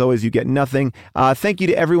 As always, you get nothing. Thank you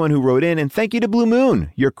to everyone who wrote in, and thank you to Blue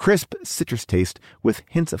Moon. Your crisp citrus taste with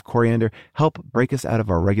hints of coriander help break us out of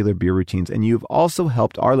our regular beer routines, and you've also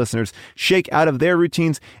helped our listeners shake out of their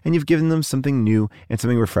routines, and you've given them something new and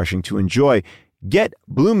something refreshing to enjoy. Get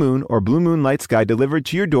Blue Moon or Blue Moon Light Sky delivered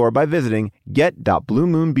to your door by visiting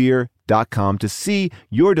get.bluemoonbeer.com to see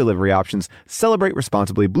your delivery options. Celebrate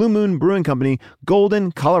responsibly. Blue Moon Brewing Company,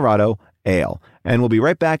 Golden, Colorado Ale. And we'll be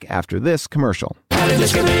right back after this commercial.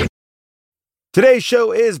 Today's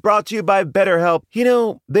show is brought to you by BetterHelp. You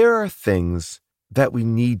know, there are things that we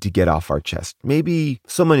need to get off our chest. Maybe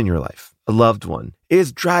someone in your life, a loved one,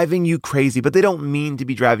 is driving you crazy, but they don't mean to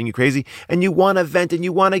be driving you crazy. And you want to vent and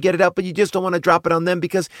you want to get it out, but you just don't want to drop it on them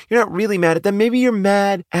because you're not really mad at them. Maybe you're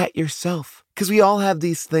mad at yourself. Because we all have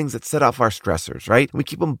these things that set off our stressors, right? We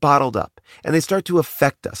keep them bottled up and they start to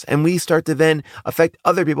affect us. And we start to then affect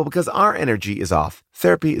other people because our energy is off.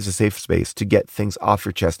 Therapy is a safe space to get things off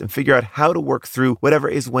your chest and figure out how to work through whatever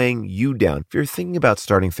is weighing you down. If you're thinking about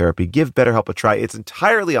starting therapy, give BetterHelp a try. It's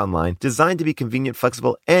entirely online, designed to be convenient,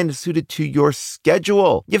 flexible, and suited to your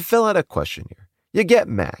schedule. You fill out a questionnaire, you get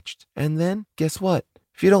matched, and then guess what?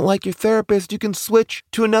 If you don't like your therapist, you can switch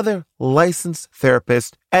to another licensed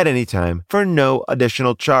therapist at any time for no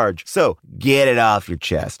additional charge. So get it off your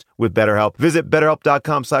chest with BetterHelp. Visit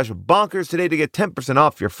BetterHelp.com/bonkers today to get 10%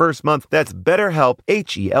 off your first month. That's BetterHelp,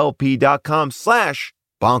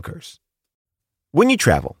 HELP.com/bonkers. When you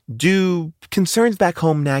travel, do concerns back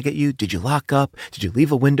home nag at you? Did you lock up? Did you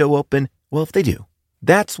leave a window open? Well, if they do,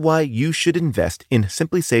 that's why you should invest in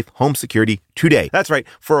Simply Safe Home Security today. That's right.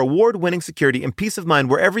 For award-winning security and peace of mind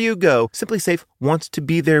wherever you go, Simply Safe wants to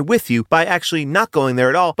be there with you by actually not going there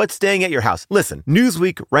at all, but staying at your house. Listen,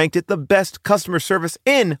 Newsweek ranked it the best customer service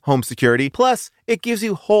in home security. Plus, it gives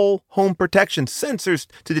you whole home protection, sensors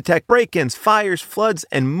to detect break-ins, fires, floods,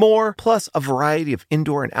 and more, plus a variety of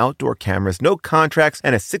indoor and outdoor cameras, no contracts,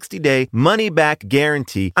 and a 60-day money-back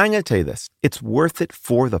guarantee. I'm going to tell you this. It's worth it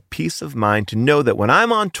for the peace of mind to know that when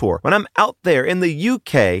I'm on tour, when I'm out there in the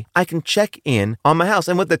UK, I can check in on my house.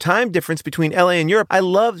 And with the time difference between LA and Europe, I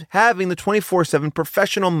loved having the 24/7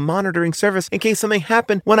 professional monitoring service in case something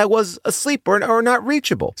happened when I was asleep or not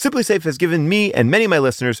reachable. Simply Safe has given me and many of my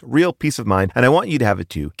listeners real peace of mind, and I want you to have it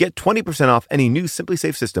too. Get 20% off any new Simply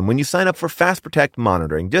Safe system when you sign up for Fast Protect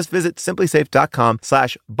monitoring. Just visit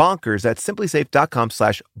simplysafe.com/bonkers. That's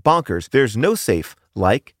simplysafe.com/bonkers. There's no safe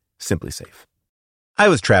like Simply Safe. I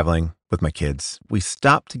was traveling with my kids. We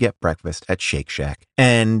stopped to get breakfast at Shake Shack,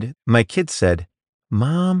 and my kids said,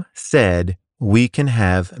 "Mom said we can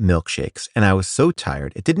have milkshakes." And I was so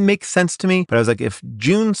tired. It didn't make sense to me, but I was like, if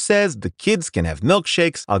June says the kids can have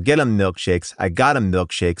milkshakes, I'll get them milkshakes. I got them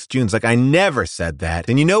milkshakes. June's like, I never said that.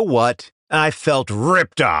 And you know what? I felt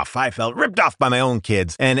ripped off. I felt ripped off by my own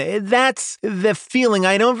kids. And that's the feeling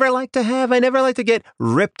I never like to have. I never like to get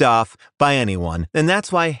ripped off by anyone. And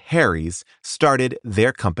that's why Harry's started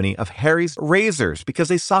their company of Harry's Razors, because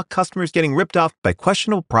they saw customers getting ripped off by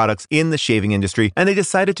questionable products in the shaving industry, and they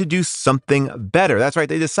decided to do something better. That's right.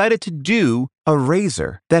 They decided to do a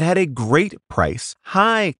razor that had a great price,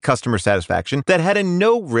 high customer satisfaction, that had a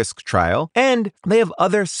no-risk trial, and they have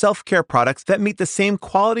other self-care products that meet the same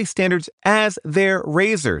quality standards as their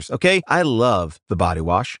razors, okay? I love the body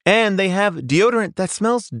wash, and they have deodorant that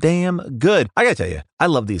smells damn good. I gotta tell you, I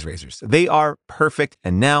love these razors. They are perfect,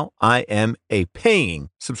 and now I am a paying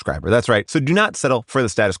subscriber. That's right. So do not settle for the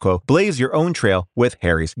status quo. Blaze your own trail with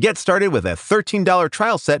Harry's. Get started with a $13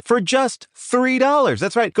 trial set for just $3.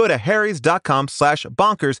 That's right. Go to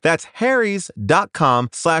harrys.com/bonkers. That's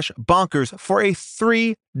harrys.com/bonkers for a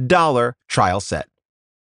 $3 trial set.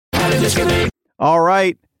 All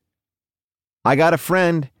right. I got a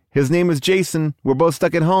friend. His name is Jason. We're both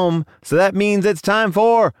stuck at home. So that means it's time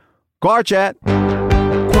for Car Chat.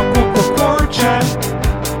 Car Chat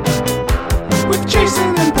with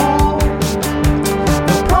Jason and Paul.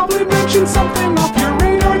 They'll probably mention something off your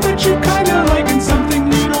radar that you kind of like and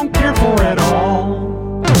something you don't care for at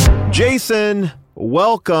all. Jason,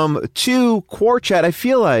 welcome to Car Chat. I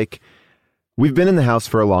feel like we've been in the house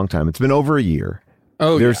for a long time. It's been over a year.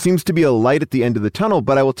 Oh, there seems to be a light at the end of the tunnel,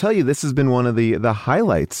 but I will tell you, this has been one of the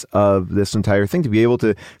highlights of this entire thing, to be able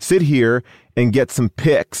to sit here and get some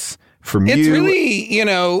pics from you. It's really,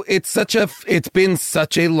 it's been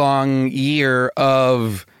such a long year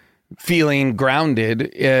of feeling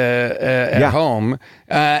grounded at home.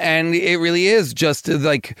 And it really is just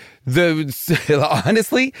like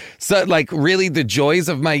honestly, so like really the joys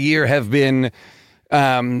of my year have been,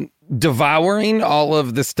 devouring all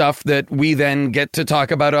of the stuff that we then get to talk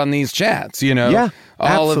about on these chats, you know? Yeah,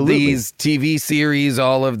 all absolutely. of these TV series,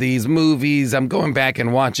 all of these movies. I'm going back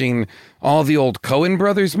and watching all the old Coen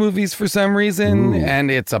Brothers movies for some reason, and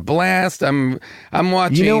it's a blast. I'm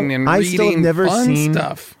watching and I reading still have never fun seen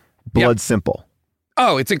stuff. Blood Simple.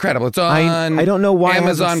 Oh, it's incredible. It's on I don't know why I haven't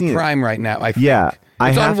Amazon seen it. Prime right now, I think. Yeah,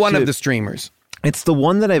 It's on one of the streamers. It's the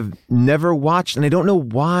one that I've never watched, and I don't know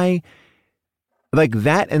why. Like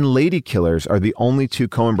that and Lady Killers are the only two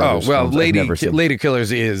Coen Brothers films I've never seen. Lady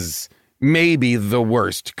Killers is maybe the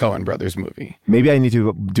worst Coen Brothers movie. Maybe I need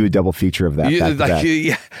to do a double feature of that. back to back.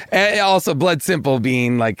 Yeah. And also Blood Simple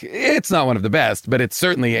being like, it's not one of the best, but it's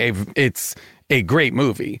certainly it's a great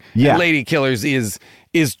movie. Yeah. And Lady Killers is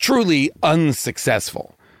truly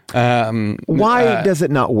unsuccessful. Why does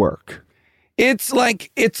it not work? It's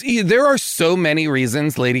like there are so many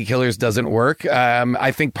reasons Lady Killers doesn't work.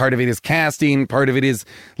 I think part of it is casting, part of it is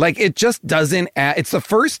like it just doesn't it's the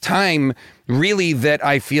first time really that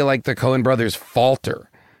I feel like the Coen brothers falter.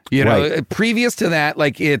 You know, Right. Previous to that,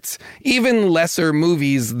 like it's even lesser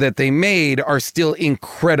movies that they made are still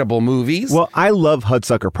incredible movies. Well, I love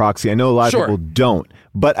Hudsucker Proxy. I know a lot of people don't,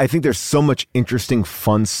 but I think there's so much interesting,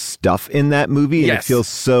 fun stuff in that movie, and Yes. it feels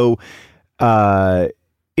so.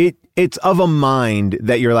 It's of a mind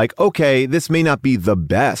that you're like, okay, this may not be the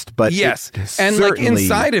best, but yes, it and like certainly-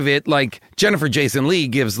 inside of it, like Jennifer Jason Leigh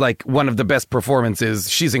gives like one of the best performances.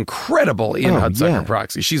 She's incredible in Hudsucker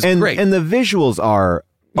Proxy. She's great, and the visuals are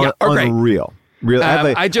great. unreal. Real,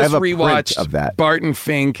 I just have a print rewatched of that. Barton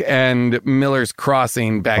Fink and Miller's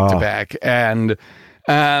Crossing back to back, and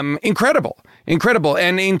incredible,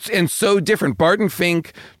 and so different. Barton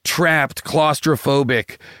Fink, trapped,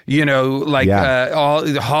 claustrophobic, you know, like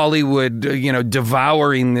all Hollywood, you know,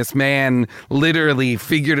 devouring this man, literally,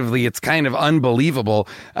 figuratively. It's kind of unbelievable.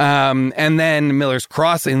 And then Miller's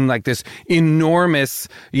Crossing, like this enormous,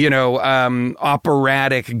 you know,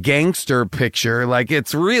 operatic gangster picture. Like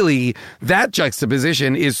it's really, that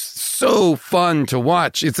juxtaposition is so fun to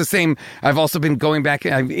watch. It's the same. I've also been going back.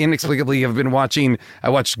 I watched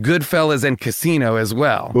Goodfellas and Casino as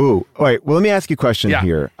well. Ooh, all right. Well, let me ask you a question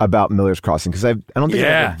here about Miller's Crossing, because I don't think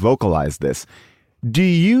I've ever vocalized this. Do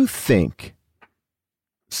you think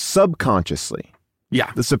subconsciously,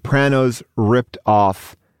 The Sopranos ripped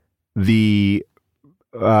off the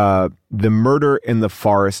murder in the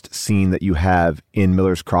forest scene that you have in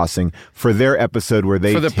Miller's Crossing for their episode where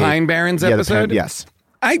they For the Pine Barrens episode? Yes.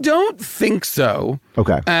 I don't think so.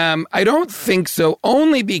 Okay. I don't think so,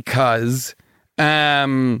 only because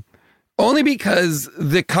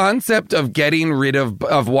the concept of getting rid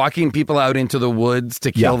of walking people out into the woods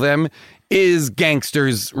to kill them is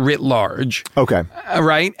gangsters writ large. Okay.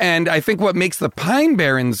 Right? And I think what makes the Pine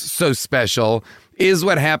Barrens so special is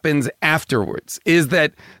what happens afterwards, is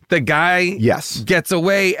that the guy gets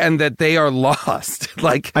away and that they are lost.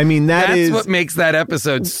 Like, I mean, that's what makes that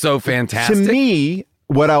episode so fantastic. To me,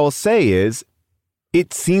 what I will say is,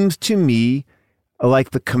 it seems to me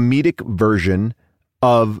like the comedic version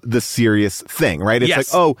of the serious thing, right? It's like,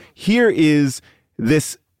 oh, here is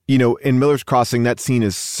this, you know, in Miller's Crossing, that scene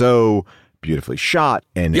is so beautifully shot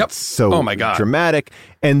and it's so dramatic.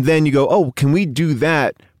 And then you go, oh, can we do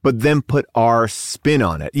that, but then put our spin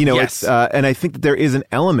on it? You know, it's, and I think that there is an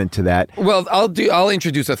element to that. Well, I'll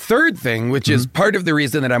introduce a third thing, which is part of the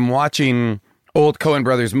reason that I'm watching old Coen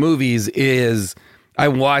Brothers movies is I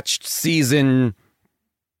watched season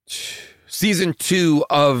 2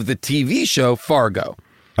 of the TV show Fargo.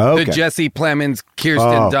 Okay. The Jesse Plemons,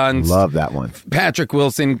 Kirsten Dunst. Love that one. Patrick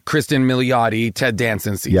Wilson, Kristen Milioti, Ted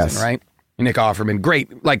Danson season, right? Nick Offerman.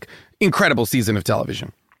 Great, like incredible season of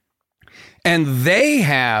television. And they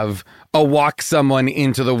have a walk someone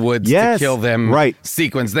into the woods to kill them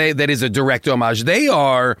sequence. That is a direct homage. They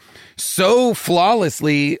are so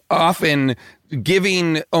flawlessly often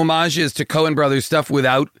giving homages to Coen Brothers stuff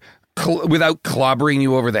without clobbering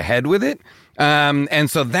you over the head with it. And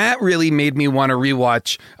so that really made me want to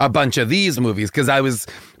rewatch a bunch of these movies, because I was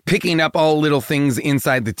picking up all little things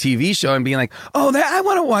inside the TV show and being like, oh, I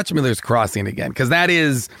want to watch Miller's Crossing again, because that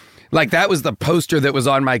is like, that was the poster that was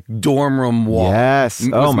on my dorm room wall. Yes.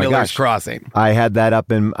 Oh my Miller's gosh. Crossing. I had that up,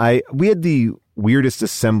 and we had the weirdest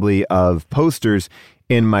assembly of posters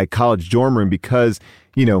in my college dorm room because,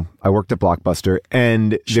 you know, I worked at Blockbuster,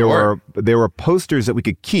 and there were posters that we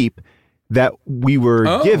could keep that we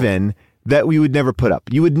were given that we would never put up.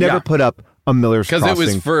 You would never put up a Miller's Crossing. Because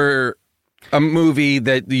it was for a movie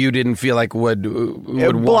that you didn't feel like would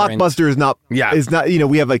warrant. Blockbuster is not, you know,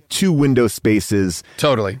 we have like 2 window spaces.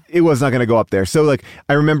 Totally. It was not going to go up there. So like,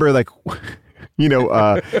 I remember like,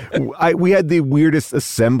 We had the weirdest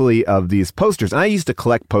assembly of these posters, and I used to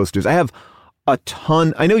collect posters. I have a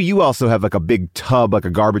ton. I know you also have like a big tub, like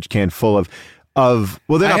a garbage can full of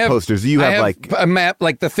well, they're not posters. You have like a map,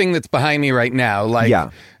 like the thing that's behind me right now,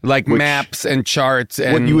 like maps and charts,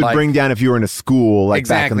 and what you would bring down if you were in a school, like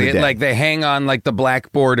exactly, back in the day. Like they hang on like the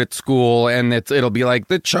blackboard at school, and it'll be like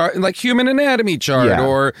the chart, like human anatomy chart,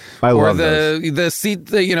 or the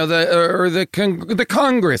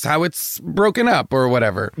Congress, how it's broken up, or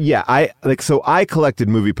whatever. Yeah, I collected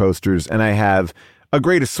movie posters, and I have a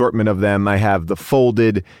great assortment of them. I have the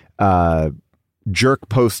folded Jerk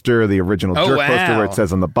poster, the original Jerk poster, where it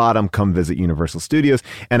says on the bottom, "Come visit Universal Studios."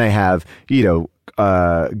 And I have,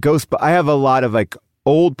 Ghost. I have a lot of like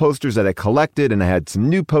old posters that I collected, and I had some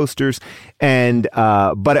new posters, and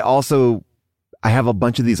but I have a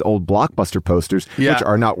bunch of these old Blockbuster posters, which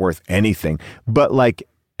are not worth anything. But like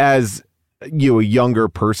as a younger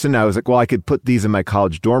person, I was like, well, I could put these in my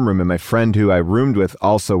college dorm room. And my friend who I roomed with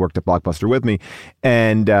also worked at Blockbuster with me,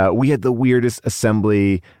 and we had the weirdest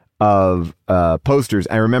assembly of posters.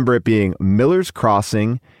 I remember it being Miller's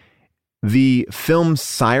Crossing, the film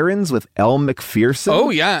Sirens with Elle Macpherson.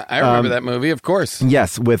 Oh yeah, I remember that movie, of course.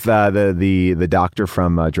 Yes, with the doctor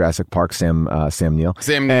from Jurassic Park, Sam Neill.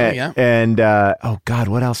 Sam Neill, yeah. And oh God,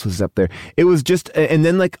 what else was up there? It was just, and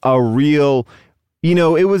then like a real,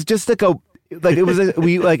 it was just like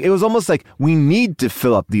it was almost like we need to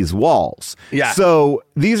fill up these walls. Yeah. So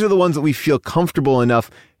these are the ones that we feel comfortable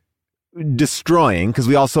enough destroying, because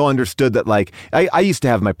we also understood that like I used to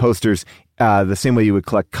have my posters the same way you would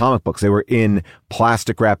collect comic books. They were in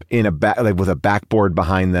plastic wrap in a with a backboard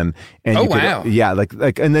behind them, and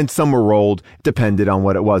and then some were rolled, depended on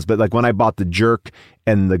what it was. But like when I bought the Jerk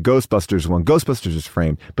and the Ghostbusters one, Ghostbusters was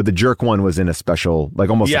framed, but the Jerk one was in a special, like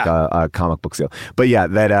almost like a comic book sale. But yeah,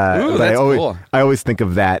 that's cool. I always think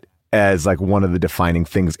of that as like one of the defining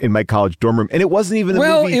things in my college dorm room. And it wasn't even a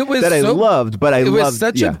movie that I loved, but it was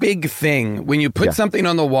such a big thing. When you put something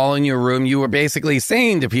on the wall in your room, you were basically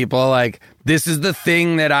saying to people like, this is the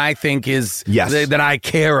thing that I think is that I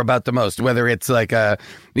care about the most, whether it's like a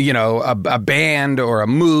band or a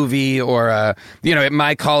movie or at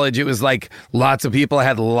my college, it was like lots of people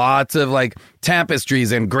had lots of like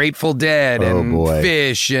tapestries and Grateful Dead and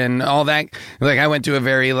Fish and all that. Like I went to a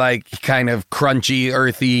very like kind of crunchy,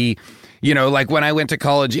 earthy, like when I went to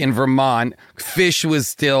college in Vermont, Fish was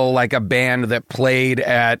still like a band that played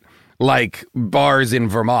at like bars in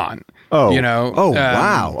Vermont.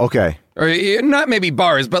 Wow. Okay. Or not maybe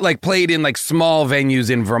bars, but like played in like small venues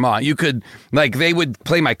in Vermont. You could like they would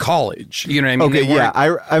play my college. You know what I mean? Okay,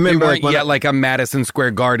 I remember like a Madison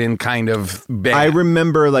Square Garden kind of band. I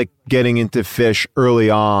remember like getting into Fish early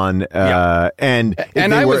on, and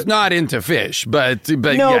I was not into Fish, but it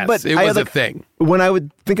was a thing. When I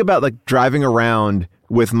would think about like driving around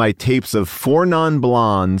with my tapes of Four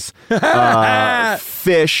Non-Blondes,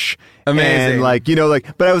 Fish. Amazing. And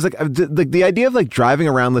but I was like the idea of like driving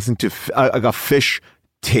around listening to like a Fish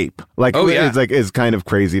tape, is kind of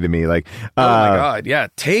crazy to me. Like, oh my God, yeah,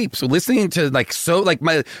 tapes. Listening to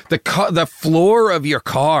the floor of your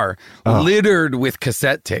car littered with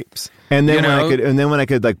cassette tapes. And then when I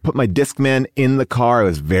could like put my Discman in the car, I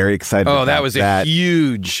was very excited. Oh, that was a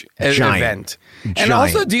huge event. And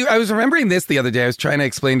also, I was remembering this the other day. I was trying to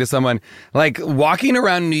explain to someone, like walking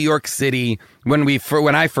around New York City when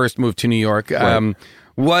I first moved to New York,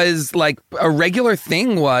 was like a regular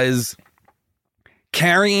thing was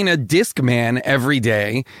carrying a Discman every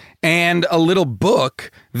day and a little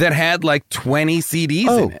book that had like 20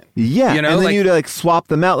 CDs in it. Yeah. And then you'd like swap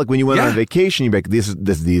them out. Like when you went on vacation, you'd be like, these are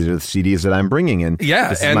the CDs that I'm bringing in. Yeah.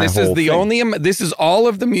 This is all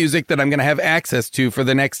of the music that I'm going to have access to for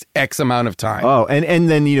the next X amount of time. Oh, and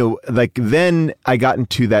then, then I got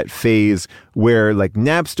into that phase where like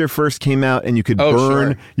Napster first came out and you could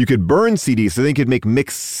burn CDs. So then you could make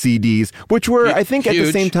mixed CDs, which were, I think at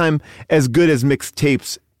the same time as good as mixed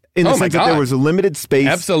tapes. In the sense that there was a limited space.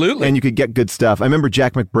 Absolutely. And you could get good stuff. I remember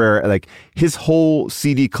Jack McBrayer, like his whole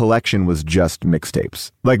CD collection was just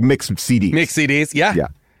mixtapes, like mixed CDs. Mixed CDs, yeah. Yeah.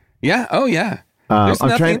 Yeah, oh yeah.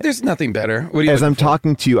 There's nothing better. What are you As I'm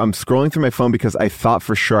talking to you, I'm scrolling through my phone because I thought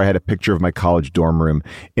for sure I had a picture of my college dorm room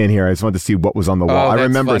in here. I just wanted to see what was on the wall. I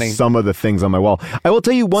remember some of the things on my wall. I will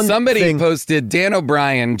tell you one thing. Somebody posted, Dan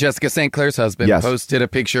O'Brien, Jessica St. Clair's husband, posted a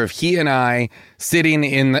picture of he and I sitting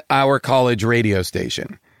in our college radio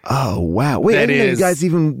station. Oh, wow. Wait, I didn't know you guys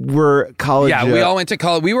even were college. Yeah, we all went to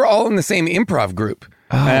college. We were all in the same improv group.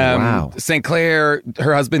 wow. St. Clair,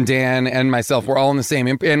 her husband Dan, and myself were all in the same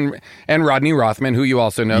and Rodney Rothman, who you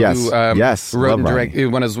also know, Yes. who Yes. wrote Love and directed,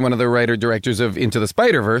 one of the writer-directors of Into the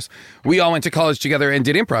Spider-Verse. We all went to college together and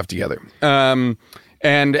did improv together. And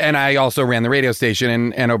I also ran the radio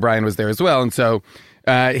station, and O'Brien was there as well. And so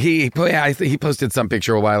he posted some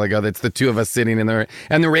picture a while ago that's the two of us sitting in there.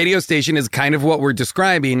 And the radio station is kind of what we're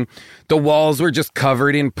describing. The walls were just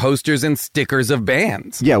covered in posters and stickers of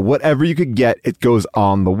bands. Yeah, whatever you could get, it goes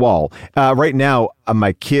on the wall. Right now,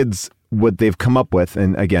 my kids, what they've come up with,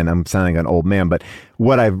 and again, I'm sounding like an old man, but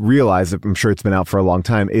what I've realized, I'm sure it's been out for a long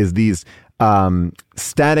time, is these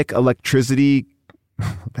static electricity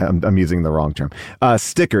I'm using the wrong term.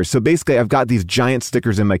 Stickers. So basically, I've got these giant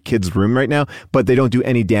stickers in my kid's room right now, but they don't do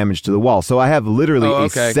any damage to the wall. So I have literally a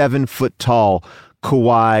 7-foot tall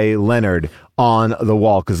Kawhi Leonard on the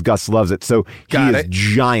wall because Gus loves it. So he is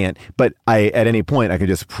giant, but at any point I can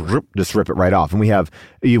just rip it right off. And we have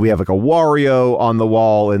like a Wario on the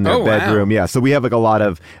wall in their bedroom. Wow. Yeah. So we have like a lot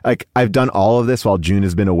of I've done all of this while June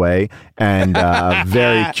has been away, and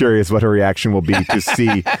very curious what her reaction will be to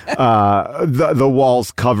see the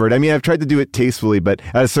walls covered. I mean, I've tried to do it tastefully, but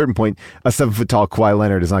at a certain point, a 7-foot tall Kawhi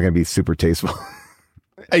Leonard is not going to be super tasteful.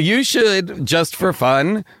 You should, just for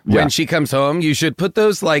fun, when she comes home, you should put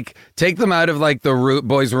those, take them out of, the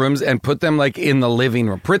boys' rooms and put them, in the living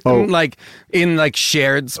room. Put them, in,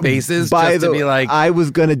 shared spaces. I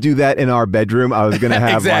was going to do that in our bedroom. I was going to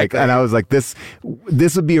have, and I was like, this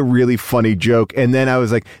would be a really funny joke. And then I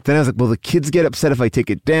was like, well, the kids get upset if I take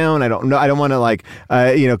it down. I don't know. I don't want to,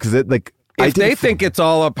 because if they think it's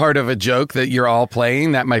all a part of a joke that you're all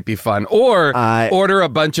playing, that might be fun. Or order a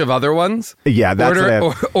bunch of other ones. Yeah, that's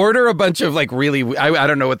order a bunch of really. I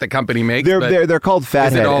don't know what the company makes. They're called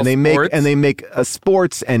Fathead, and they make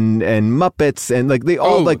sports and Muppets and they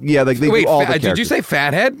all they do all the characters. Did you say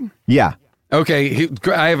Fathead? Yeah. Okay,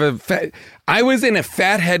 I was in a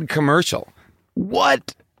Fathead commercial.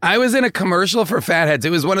 What? I was in a commercial for Fatheads. It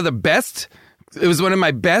was one of the best. It was one of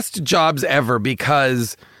my best jobs ever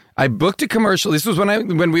because I booked a commercial. This was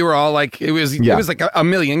when we were all it was like a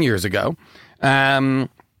million years ago. I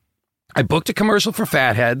booked a commercial for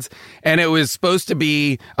Fatheads, and it was supposed to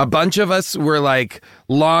be a bunch of us were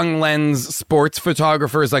long lens sports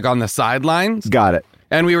photographers on the sidelines. Got it.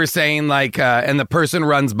 And we were saying and the person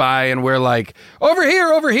runs by and we're over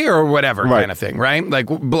here, or whatever kind of thing, right?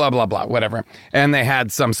 Blah, blah, blah, whatever. And they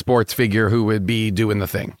had some sports figure who would be doing the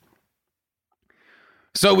thing.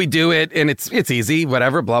 So we do it, and it's easy,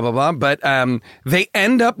 whatever, blah, blah, blah. But they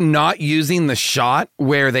end up not using the shot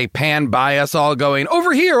where they pan by us all going,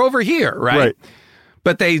 over here, right?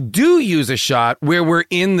 But they do use a shot where we're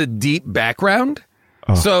in the deep background.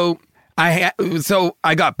 Oh. So I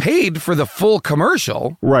got paid for the full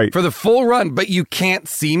commercial, right? For the full run, but you can't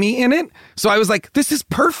see me in it. So I was like, "This is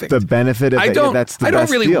perfect." The benefit of I don't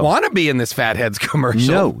really want to be in this Fatheads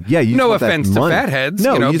commercial. No, yeah, you no offense to Fatheads,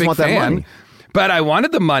 no, you just big want fan. That money. But I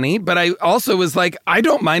wanted the money, but I also was I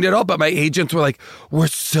don't mind at all. But my agents were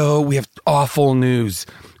we have awful news.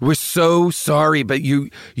 We're so sorry, but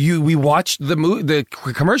we watched the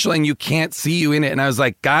commercial and you can't see you in it. And I was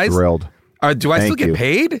like, guys, thrilled. Do I still get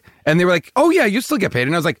paid? And they were like, oh yeah, you still get paid.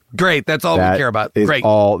 And I was like, great, that's all we care about. Great,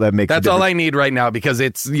 that's all I need right now because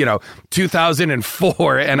it's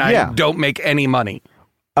 2004 and I don't make any money.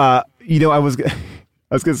 I was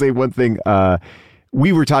gonna say one thing.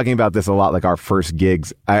 We were talking about this a lot, our first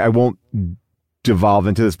gigs. I won't devolve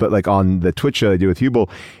into this, but on the Twitch show I do with Hubel,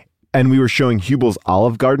 and we were showing Hubel's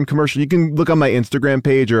Olive Garden commercial. You can look on my Instagram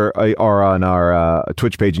page or on our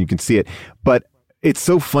Twitch page and you can see it. But it's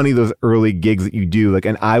so funny, those early gigs that you do.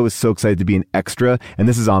 And I was so excited to be an extra, and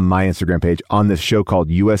this is on my Instagram page, on this show called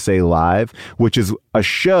USA Live, which is a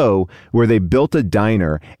show where they built a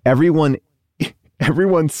diner. Everyone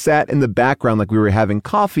sat in the background like we were having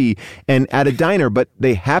coffee and at a diner, but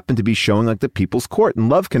they happened to be showing the People's Court and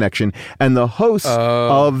Love Connection. And the host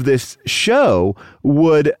of this show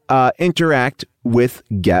would interact with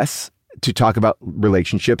guests to talk about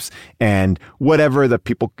relationships and whatever the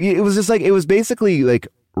people. It was just it was basically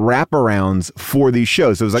wraparounds for these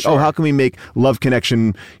shows. So it was how can we make Love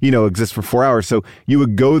Connection, exist for 4 hours? So you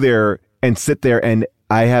would go there and sit there, and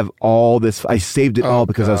I have all this. I saved it all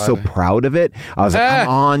because I was so proud of it. I was I'm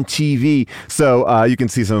on TV. So you can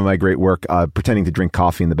see some of my great work pretending to drink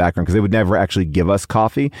coffee in the background because they would never actually give us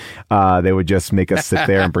coffee. They would just make us sit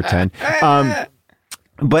there and pretend.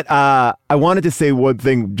 But I wanted to say one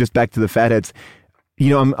thing just back to the Fatheads.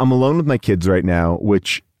 I'm alone with my kids right now,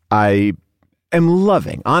 which I am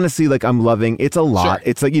loving. Honestly, I'm loving. It's a lot. Sure.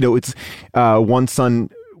 It's it's one son,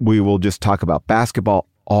 we will just talk about basketball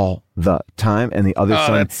all the time, and the other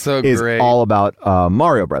son that's so is great. all about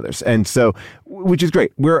Mario Brothers, and so, which is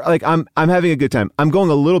great. We're like, I'm having a good time. I'm going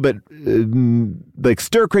a little bit like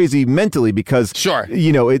stir crazy mentally because Sure.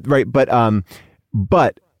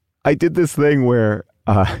 but I did this thing where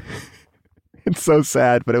it's so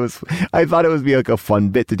sad, but I thought it would be like a fun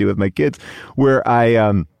bit to do with my kids, where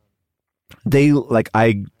I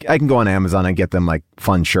can go on Amazon and get them like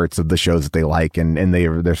fun shirts of the shows that they like, and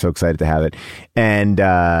they're so excited to have it. And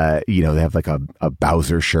they have like a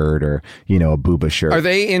Bowser shirt or a Booba shirt. Are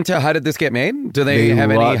they into How Did This Get Made? Do they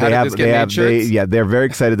have any How Did This Get Made shirts? They're very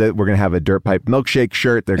excited that we're gonna have a Dirt Pipe Milkshake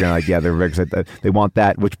shirt. They're gonna they're very excited that they want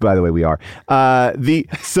that, which by the way we are.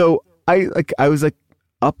 So I was like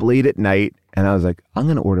up late at night, and I was like, I'm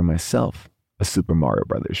gonna order myself a Super Mario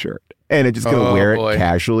Brothers shirt, and I'm just gonna wear it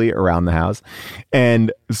casually around the house.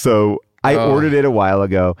 And so I ordered it a while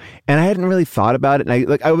ago, and I hadn't really thought about it.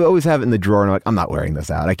 And I would always have it in the drawer, and I'm like, I'm not wearing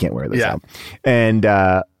this out. I can't wear this out. And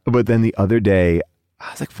but then the other day,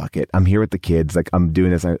 I was like, fuck it. I'm here with the kids. Like, I'm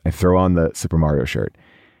doing this. I throw on the Super Mario shirt,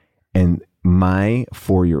 and my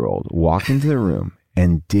 4-year-old walked into the room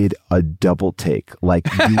and did a double take like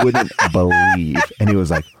you wouldn't believe. And he was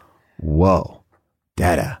like, whoa,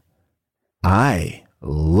 Dada, I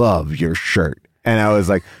love your shirt. And I was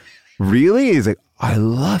like, really? He's like, I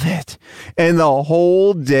love it. And the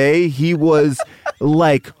whole day he was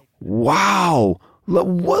like, wow.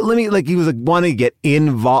 Let me, like, he was like wanting to get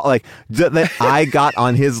involved, like that I got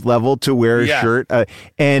on his level to wear a shirt.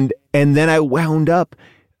 And then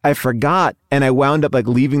I forgot, and I wound up like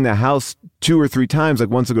leaving the house 2 or 3 times, like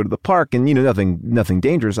once to go to the park, and nothing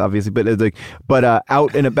dangerous, obviously, but it's like,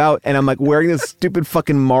 out and about, and I'm like wearing this stupid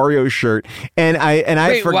fucking Mario shirt, and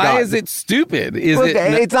I forgot. Why is it stupid?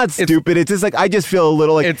 It's not stupid. It's just like I just feel a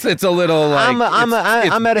little like it's a little like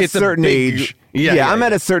I'm at a certain age. I'm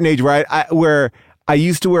at a certain age where where I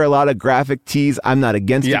used to wear a lot of graphic tees. I'm not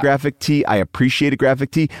against a graphic tee. I appreciate a graphic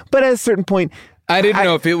tee, but at a certain point. I didn't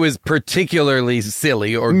know if it was particularly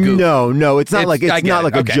silly or goofy. No, it's not like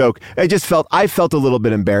a joke. I felt a little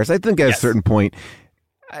bit embarrassed. I think at a certain point,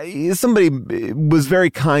 somebody was very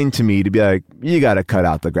kind to me to be like, you got to cut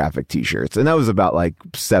out the graphic t-shirts. And that was about like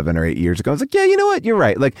 7 or 8 years ago. I was like, yeah, you know what? You're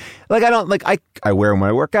right. Like I don't like, I wear them when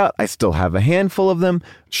I work out. I still have a handful of them.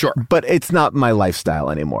 Sure. But it's not my lifestyle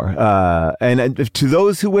anymore. And to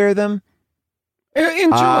those who wear them,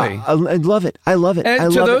 enjoy. I love it. I love it.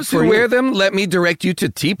 And to those who wear them, let me direct you to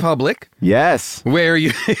TeePublic. Yes. Where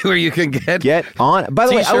you can get on. By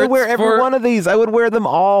the way, I would wear every one of these. I would wear them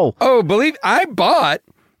all. Oh, I bought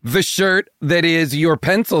the shirt that is your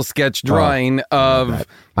pencil sketch drawing of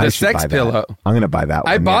the sex pillow. I'm going to buy that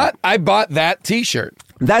one. I bought that t-shirt.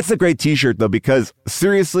 That's a great t-shirt though, because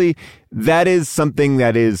seriously, that is something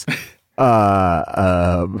that is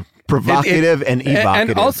provocative and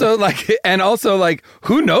evocative, and also like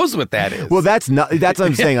who knows what that is. Well, that's what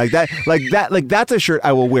I'm saying. That's a shirt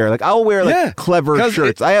I will wear. Like I'll wear clever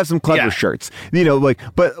shirts. I have some clever shirts,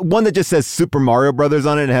 but one that just says Super Mario Brothers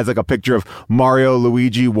on it and has like a picture of Mario,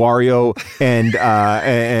 Luigi, Wario, and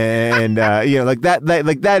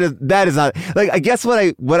that is not like, I guess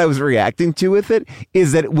what I was reacting to with it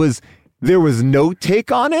is that there was no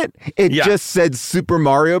take on it. It just said Super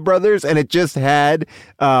Mario Brothers, and it just had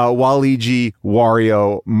Waluigi,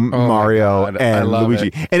 Wario, Mario, and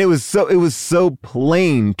Luigi. And it was so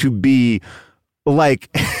plain to be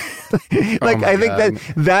like, I think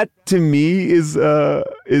that to me is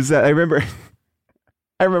that I remember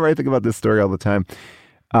I think about this story all the time.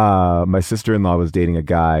 My sister-in-law was dating a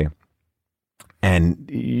guy, and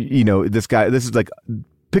this is like,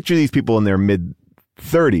 picture these people in their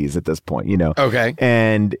mid-30s at this point, Okay.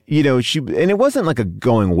 And, it wasn't like a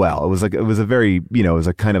going well. It was a very, it was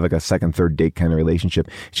a kind of like a second, third date kind of relationship.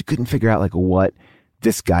 She couldn't figure out like what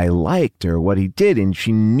this guy liked or what he did. And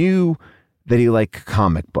she knew that he liked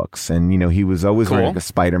comic books, and, he was always wearing like a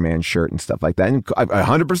Spider-Man shirt and stuff like that. And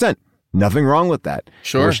 100%, nothing wrong with that.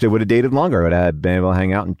 Sure. I wish they would have dated longer. I would have been able to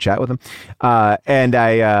hang out and chat with him. And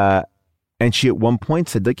she at one point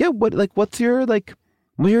said like, yeah, what are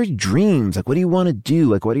your dreams? Like, what do you want to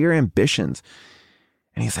do? Like, what are your ambitions?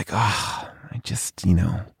 And he's like, I just,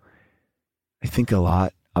 I think a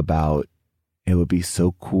lot about, it would be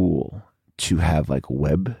so cool to have like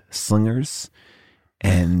web slingers.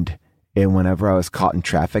 And whenever I was caught in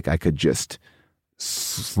traffic, I could just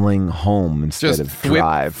sling home instead of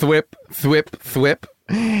drive. Thwip.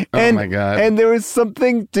 Oh my God. And there was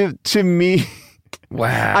something to me.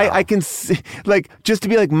 Wow. I can see, like, just to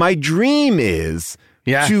be like, my dream is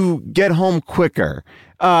to get home quicker.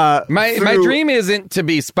 My dream isn't to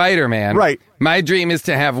be Spider-Man. Right. My dream is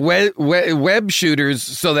to have web shooters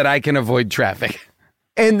so that I can avoid traffic.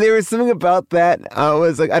 And there was something about that. I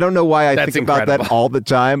was like, I don't know why I think about that all the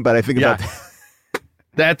time, but I think about that.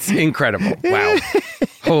 That's incredible. Wow.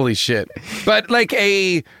 Holy shit. But like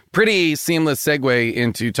a pretty seamless segue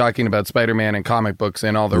into talking about Spider-Man and comic books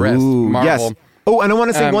and all the rest. Marvel. Yes. Oh, and I want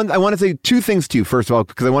to say I want to say two things to you, first of all,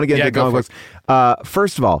 because I want to get into comic books.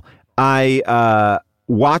 First of all, I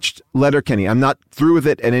watched Letterkenny. I'm not through with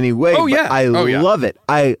it in any way. Oh, yeah. But I love it.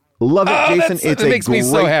 I love it, Jason. It makes me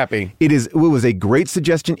so happy. It was a great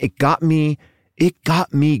suggestion. It got me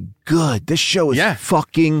good. This show is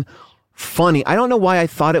fucking funny. I don't know why I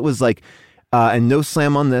thought it was like, and no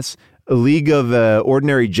slam on this, A League of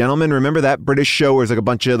Ordinary Gentlemen. Remember that British show where it was like a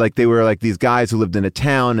bunch of like, they were like these guys who lived in a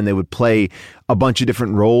town and they would play a bunch of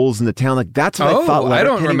different roles in the town. Like that's what I thought. I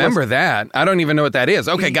don't remember that. I don't even know what that is.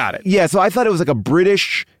 Okay, got it. Yeah, so I thought it was like a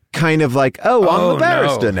British kind of like, I'm the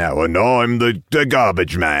barrister now, and I'm the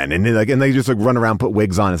garbage man, and they just like run around, put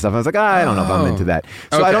wigs on and stuff. I was like, I don't know if I'm into that.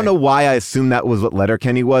 So I don't know why I assumed that was what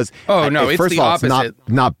Letterkenny was. Oh no, it's first the of all, opposite. It's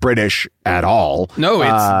not British at all. No,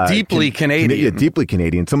 it's deeply Canadian. Deeply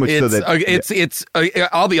Canadian. So much so that it's.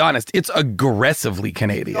 I'll be honest, it's aggressively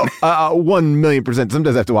Canadian. 1,000,000%.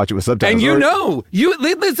 Sometimes I have to watch it with subtitles. And you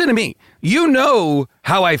listen to me. You know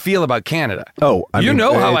how I feel about Canada. Oh, I mean,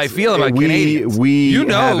 how I feel about Canadians. We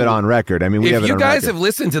have it on record. I mean, if you guys have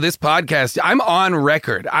listened to this podcast, I'm on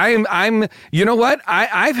record. I'm. You know what?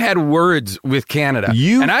 I've had words with Canada,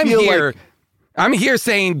 I'm here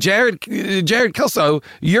saying, Jared Kilso,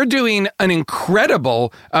 you're doing an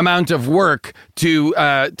incredible amount of work to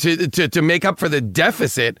make up for the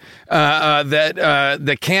deficit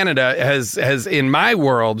that Canada has in my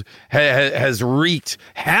world has wreaked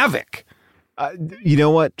havoc. You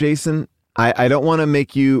know what, Jason? I don't want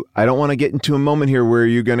to get into a moment here where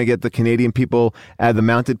you're going to get the Canadian people at the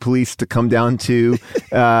mounted police to come down to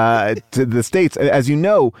the States. As you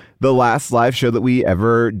know, the last live show that we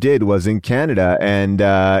ever did was in Canada. And,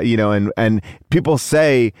 and people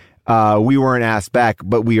say, we weren't asked back,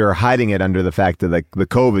 but we are hiding it under the fact of the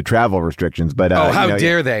COVID travel restrictions. But how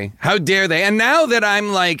dare they? How dare they? And now that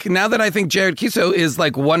I think Jared Kiso is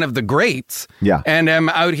like one of the greats, and I'm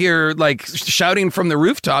out here like shouting from the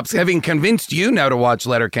rooftops, having convinced you now to watch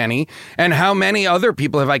Letterkenny, and how many other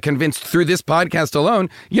people have I convinced through this podcast alone?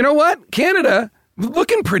 You know what, Canada.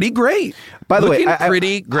 Looking pretty great. By the way,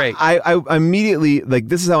 pretty great. I immediately, like,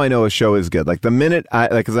 this is how I know a show is good. Like, the minute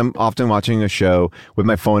because I'm often watching a show with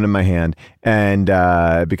my phone in my hand, and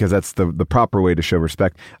because that's the proper way to show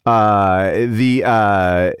respect. But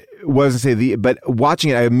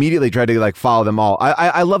watching it, I immediately tried to like follow them all.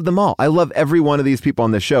 I love them all. I love every one of these people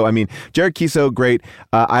on this show. I mean, Jared Kiso, great.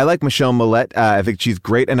 I like Michelle Millette. I think she's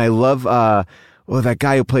great, and I love. That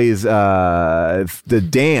guy who plays the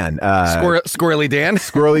Dan. Squirrely Dan?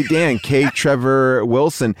 Squirrely Dan, K. Trevor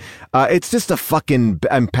Wilson. It's just a fucking...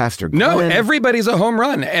 I'm Pastor Glenn. No, everybody's a home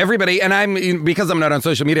run. Everybody. And because I'm not on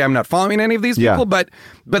social media, I'm not following any of these people, but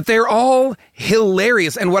they're all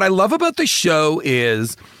hilarious. And what I love about the show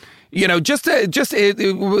is,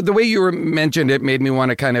 the way you mentioned it made me want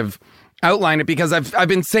to kind of outline it, because I've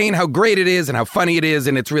been saying how great it is and how funny it is,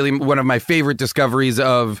 and it's really one of my favorite discoveries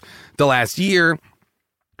of the last year.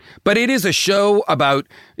 But it is a show about,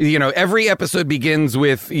 every episode begins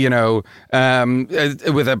with, with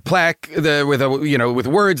a plaque, with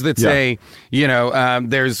words that say,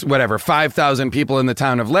 there's 5,000 people in the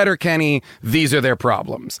town of Letterkenny. These are their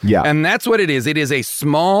problems. Yeah. And that's what it is. It is a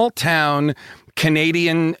small town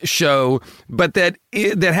Canadian show, but that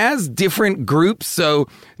has different groups. So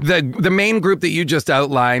the main group that you just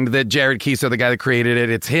outlined, that Jared Kiso, the guy that created it,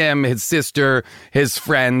 it's him, his sister, his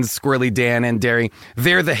friends, Squirrely Dan and Derry.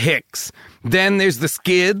 They're the Hicks. Then there's the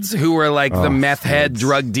Skids, who are like the meth head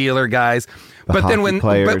drug dealer guys. But then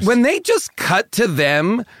when they just cut to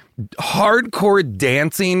them hardcore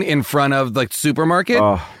dancing in front of like supermarket.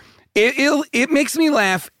 It makes me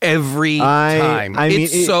laugh every time.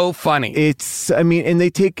 It's so funny. And they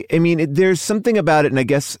take, there's something about it, and I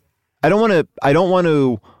guess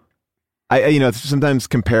sometimes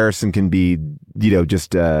comparison can be,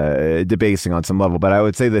 just debasing on some level, but I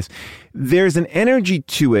would say this, there's an energy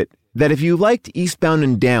to it that if you liked Eastbound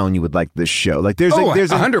and Down, you would like this show. Like there's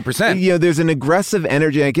 100%. There's an aggressive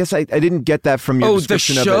energy. I guess I didn't get that from your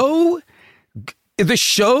description of it. The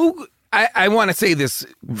show, I want to say this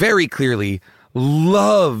very clearly,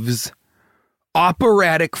 loves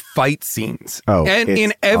operatic fight scenes.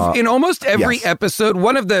 In almost every episode,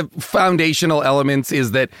 one of the foundational elements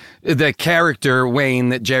is that the character Wayne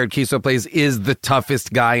that Jared Kiso plays is the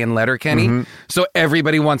toughest guy in Letterkenny. Mm-hmm. So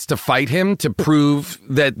everybody wants to fight him to prove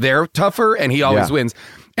that they're tougher, and he always wins.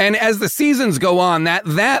 And as the seasons go on,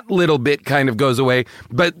 that little bit kind of goes away.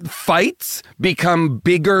 But fights become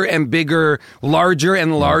bigger and bigger, larger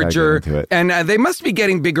and larger. And they must be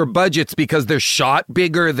getting bigger budgets because they're shot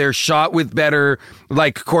bigger. They're shot with better,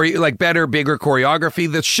 bigger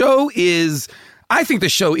choreography. I think the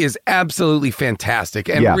show is absolutely fantastic,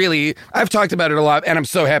 and really, I've talked about it a lot, and I'm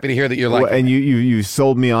so happy to hear that you're like. And you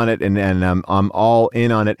sold me on it, and I'm all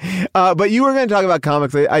in on it. But you were going to talk about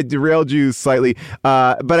comics. I derailed you slightly,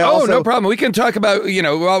 but I also no problem. We can talk about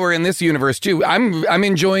while we're in this universe too. I'm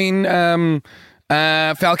enjoying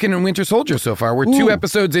Falcon and Winter Soldier so far. We're 2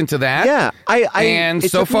 episodes into that. Yeah, and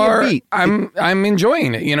so far I'm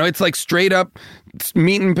enjoying it. It's like straight up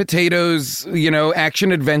meat and potatoes,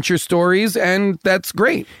 action adventure stories, and that's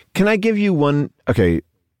great. Can I give you one? Okay,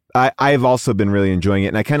 I've also been really enjoying it,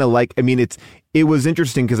 and I kind of like. I mean, it was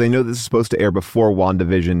interesting because I know this is supposed to air before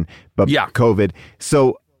WandaVision, but COVID.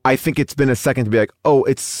 So I think it's been a second to be like, oh,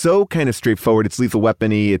 it's so kind of straightforward. It's Lethal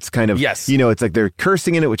Weapon-y. It's kind of it's like they're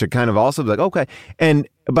cursing in it, which I kind of also like, okay.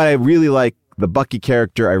 But I really like the Bucky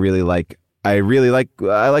character. I like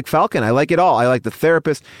Falcon. I like it all. I like the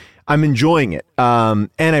therapist. I'm enjoying it. And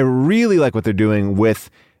I really like what they're doing with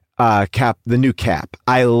Cap, the new Cap.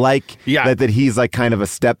 I like that he's like kind of a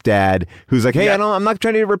stepdad who's like, hey, I'm not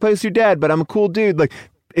trying to replace your dad, but I'm a cool dude. Like,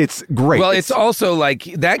 it's great. Well, it's also like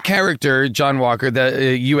that character, John Walker,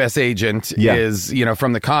 the U.S. agent, is,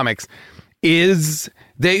 from the comics,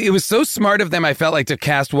 it was so smart of them, I felt like, to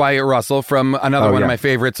cast Wyatt Russell from another one of my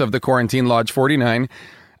favorites of the Quarantine Lodge 49.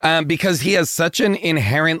 Because he has such an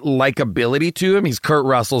inherent likability to him. He's Kurt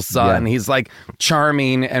Russell's son. He's like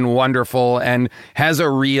charming and wonderful and has a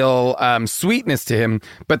real sweetness to him.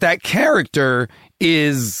 But that character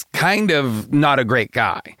is kind of not a great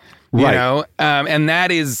guy. And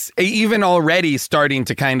that is even already starting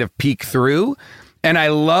to kind of peek through. And I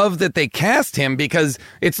love that they cast him because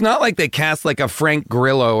it's not like they cast like a Frank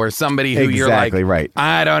Grillo or somebody who you're like,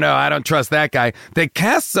 I don't know, I don't trust that guy. They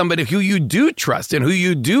cast somebody who you do trust and who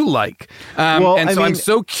you do like. I'm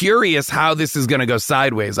so curious how this is going to go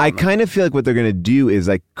sideways. I kind of feel like what they're going to do is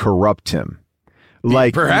like corrupt him.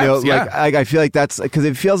 Like, perhaps, like I feel like that's because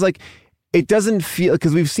it feels like it doesn't feel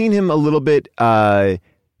because we've seen him a little bit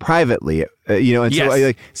privately,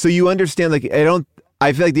 and so you understand. Like,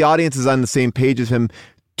 I feel like the audience is on the same page as him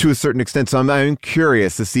to a certain extent. So I'm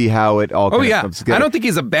curious to see how it all comes together. I don't think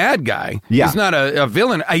he's a bad guy. Yeah. He's not a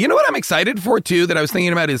villain. You know what I'm excited for, too, that I was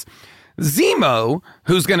thinking about is Zemo,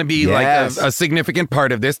 who's going to be like a significant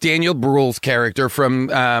part of this. Daniel Bruhl's character from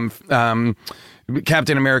Captain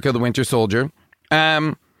America, the Winter Soldier,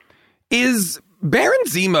 is Baron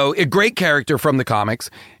Zemo, a great character from the comics,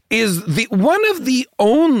 is one of the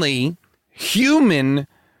only human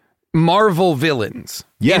Marvel villains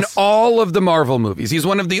in all of the Marvel movies. He's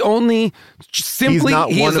one of the only. He's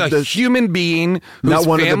a human being whose not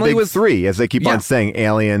one family of the big three, as they keep on saying.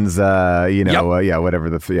 Aliens,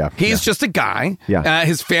 whatever He's just a guy. Yeah.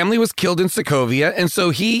 His family was killed in Sokovia, and so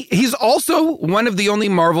he's also one of the only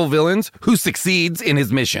Marvel villains who succeeds in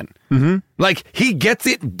his mission. Mm-hmm. Like, he gets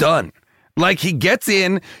it done. Like, he gets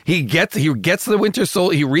in, he gets the Winter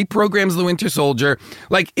Soldier, he reprograms the Winter Soldier.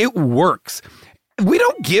 Like, it works. We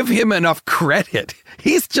don't give him enough credit.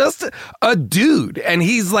 He's just a dude, and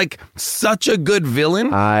he's like such a good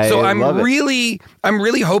villain. I'm really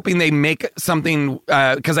hoping they make something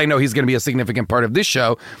because I know he's going to be a significant part of this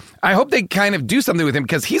show. I hope they kind of do something with him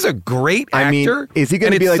because he's a great actor. I mean, is he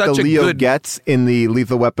going to be like the Leo Getz in the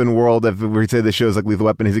Lethal Weapon world? If we say the show's like Lethal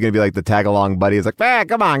Weapon, is he going to be like the tag along buddy? He's like,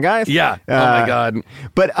 come on, guys. Yeah. Oh my God.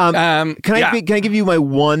 But can I give you my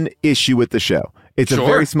one issue with the show? It's a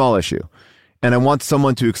very small issue. And I want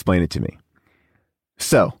someone to explain it to me.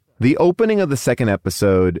 So, the opening of the second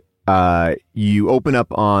episode, you open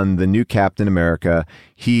up on the new Captain America.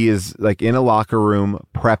 He is like in a locker room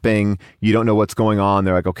prepping. You don't know what's going on.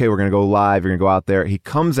 They're like, okay, we're going to go live. You're going to go out there. He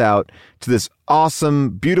comes out to this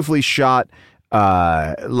awesome, beautifully shot,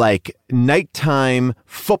 like nighttime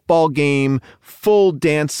football game, full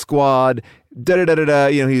dance squad.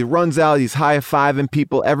 He runs out. He's high-fiving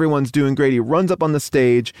people. Everyone's doing great. He runs up on the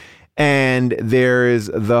stage. And there's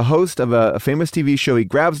the host of a famous TV show. He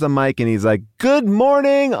grabs the mic and he's like, "Good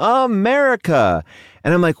morning, America."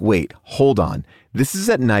 And I'm like, wait, hold on. This is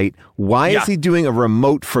at night. Why is he doing a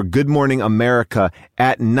remote for Good Morning America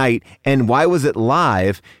at night? And why was it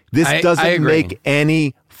live? This doesn't make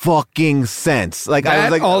any fucking sense. Like, that I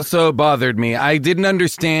was like, also bothered me. I didn't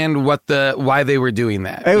understand why they were doing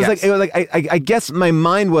that. It was like I guess my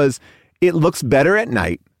mind was, it looks better at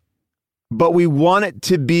night. But we want it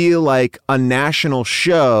to be like a national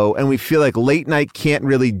show, and we feel like late night can't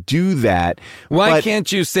really do that. Why can't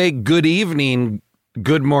you say good evening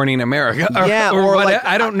Good Morning America. Or what, like,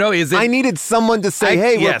 I don't know. Is it? I needed someone to say,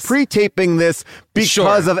 "Hey, yes. we're pre-taping this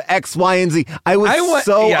because of X, Y, and Z." I was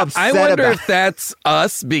upset. I wonder about if that's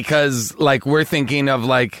us because like we're thinking of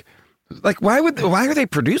like why are they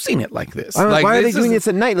producing it like this? Like, why are they doing this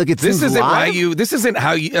at night? Like this isn't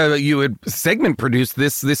how you would segment produce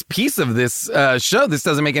this piece of this show. This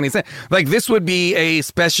doesn't make any sense. Like this would be a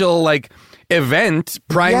special like event,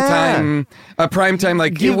 prime time,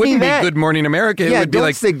 like Give it wouldn't me be that. Good Morning America. It Yeah, would be don't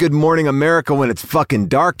like say Good Morning America when it's fucking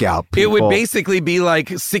dark out. People. It would basically be like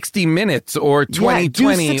 60 Minutes or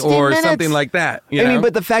 2020 or something like that. You know?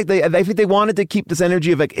 But the fact that I think they wanted to keep this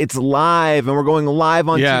energy of like it's live and we're going live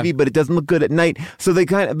on TV, but it doesn't look good at night. So they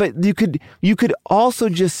but you could also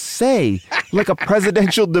just say like a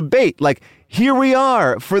presidential debate, like here we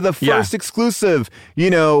are for the first exclusive. You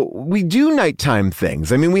know, we do nighttime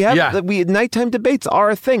things. I mean, we have nighttime debates are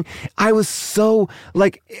a thing. I was so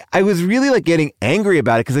like I was really like getting angry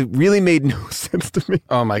about it because it really made no sense to me.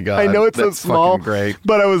 Oh my god! I know it's so small, great,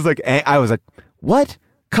 but I was like, what?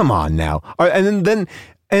 Come on now! And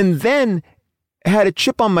then had a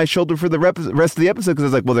chip on my shoulder for the rest of the episode because I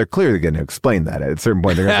was like, well, they're clearly going to explain that at a certain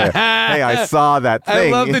point. They're going to say, hey, I saw that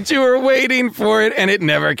thing. I love that you were waiting for it and it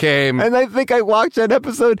never came. And I think I watched that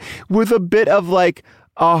episode with a bit of like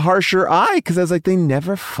a harsher eye because I was like, they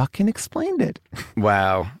never fucking explained it.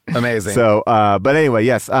 Wow. Amazing. So, but anyway,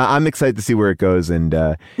 yes, I'm excited to see where it goes. And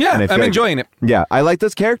and I'm enjoying it. Yeah, I like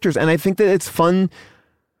those characters and I think that it's fun.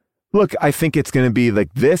 Look, I think it's going to be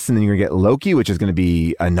like this, and then you're going to get Loki, which is going to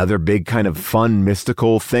be another big kind of fun,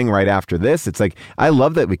 mystical thing right after this. It's like, I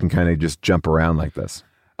love that we can kind of just jump around like this.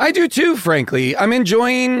 I do too, frankly. I'm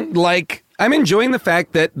enjoying the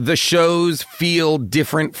fact that the shows feel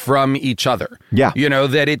different from each other. Yeah. You know,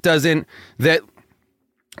 that it doesn't, that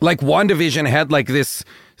like WandaVision had like this,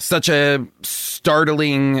 such a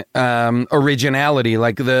startling originality,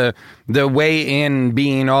 like the way in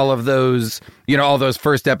being all of those, you know, all those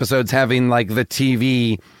first episodes having like the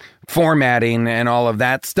TV formatting and all of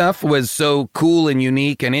that stuff was so cool and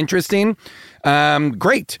unique and interesting.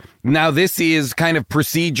 Great. Now this is kind of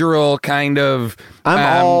procedural, kind of.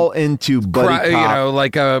 I'm all into buddy cop. You know,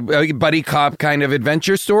 like a buddy cop kind of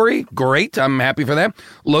adventure story. Great. I'm happy for that.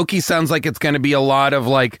 Loki sounds like it's going to be a lot of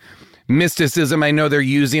like mysticism. I know they're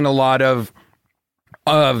using a lot of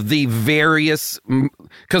the various,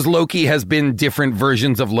 because Loki has been different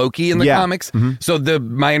versions of Loki in the comics. Mm-hmm. So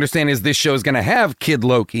my understanding is this show is going to have Kid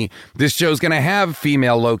Loki. This show is going to have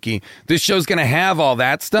female Loki. This show is going to have all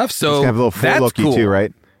that stuff. So it's gonna have a little for Loki cool. too,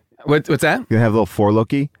 right? What's that? You're gonna have a little for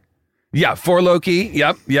Loki. Yeah, for Loki.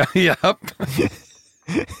 Yep.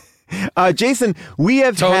 Jason, we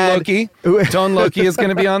have Loki. Tone Loki is going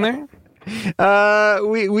to be on there.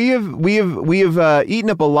 We have eaten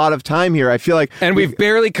up a lot of time here. I feel like, and we've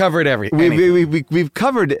barely covered everything. We've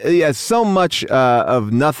covered so much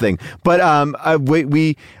of nothing. But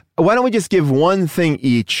why don't we just give one thing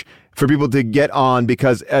each for people to get on,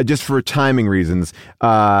 because just for timing reasons,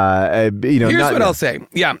 Here's what I'll say.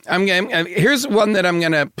 Yeah, here's one that I'm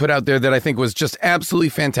gonna put out there that I think was just absolutely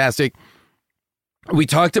fantastic. We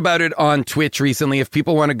talked about it on Twitch recently. If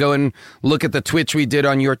people want to go and look at the Twitch we did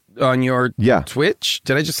on your Twitch.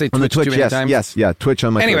 Did I just say Twitch, on the Twitch too many times? Yes, Twitch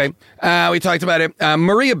on my Twitch. We talked about it.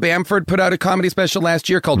 Maria Bamford put out a comedy special last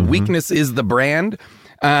year called Weakness is the Brand.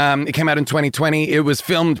 It came out in 2020. It was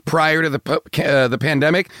filmed prior to the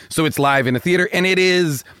pandemic, so it's live in a theater, and it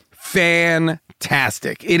is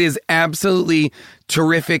fantastic. It is absolutely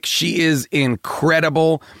terrific. She is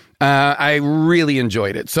incredible. I really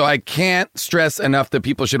enjoyed it. So I can't stress enough that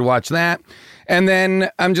people should watch that. And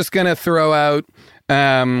then I'm just going to throw out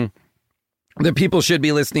that people should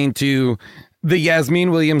be listening to the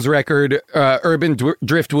Yasmin Williams record, Urban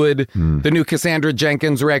Driftwood, the new Cassandra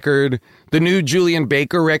Jenkins record, the new Julian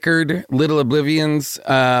Baker record, Little Oblivions.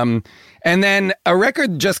 And then a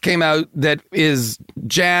record just came out that is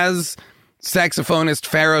jazz saxophonist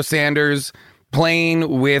Pharoah Sanders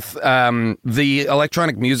playing with the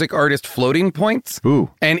electronic music artist Floating Points. Ooh.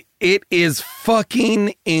 And it is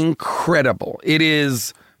fucking incredible. It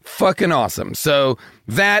is fucking awesome. So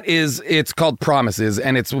it's called Promises,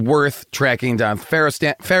 and it's worth tracking down. Pharoah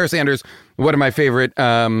Sanders, one of my favorite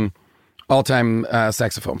all-time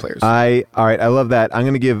saxophone players. All right, I love that. I'm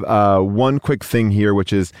going to give one quick thing here,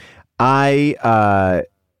 which is I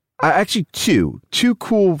actually two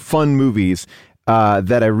cool, fun movies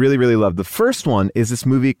that I really, really love. The first one is this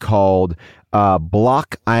movie called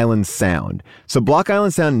Block Island Sound. So Block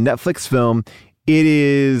Island Sound, Netflix film. It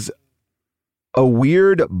is a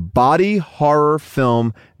weird body horror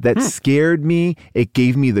film that scared me. It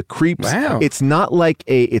gave me the creeps. Wow. It's not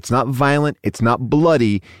violent. It's not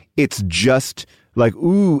bloody. It's just like,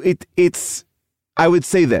 ooh, it's, I would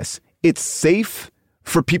say this, it's safe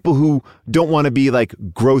for people who don't want to be like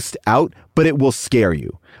grossed out, but it will scare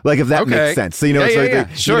you. Like if that makes sense. So,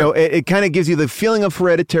 Sure. It kind of gives you the feeling of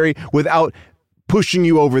Hereditary without pushing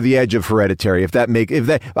you over the edge of Hereditary.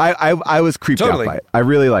 I was creeped out by it. I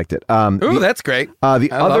really liked it. That's great. The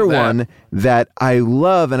other one that I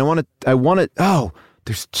love, and I want to,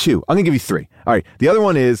 there's two. I'm going to give you three. All right. The other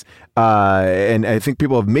one is, and I think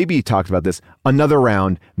people have maybe talked about this, Another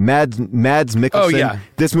Round, Mads Mikkelsen. Oh, yeah.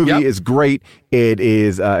 This movie is great. It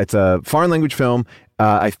is, it's a foreign language film.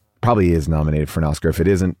 I probably is nominated for an Oscar. If it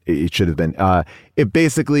isn't, it should have been. It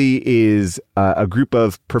basically is a group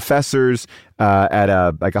of professors at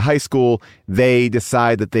a high school. They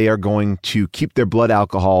decide that they are going to keep their blood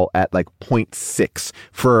alcohol at like 0.6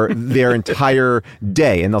 for their entire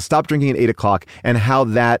day, and they'll stop drinking at 8 o'clock, and how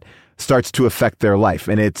that starts to affect their life.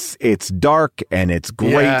 And it's dark and it's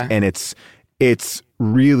great and it's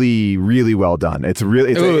really, really well done. It's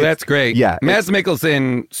that's great. Yeah. Mads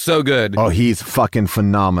Mikkelsen, so good. Oh, he's fucking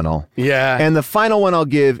phenomenal. Yeah. And the final one I'll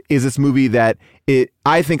give is this movie that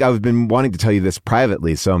I think I've been wanting to tell you this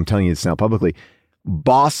privately, so I'm telling you this now publicly.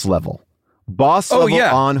 Boss Level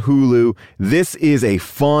on Hulu. This is a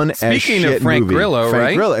fun Speaking as shit of Frank movie. Grillo, Frank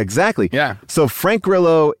right? Grillo, exactly. Yeah. So Frank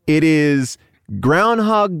Grillo, it is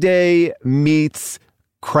Groundhog Day meets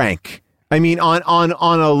Crank. I mean, on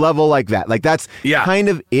a level like that. Like that's kind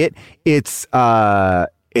of it. It's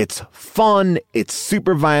fun. It's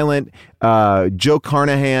super violent. Joe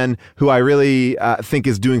Carnahan, who I really think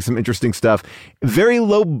is doing some interesting stuff. Very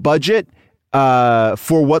low budget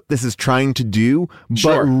for what this is trying to do,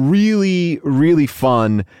 but really, really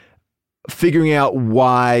fun. Figuring out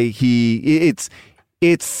why it's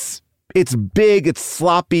big. It's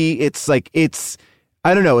sloppy.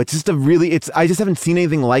 I don't know. It's just I just haven't seen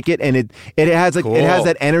anything like it. And it has it has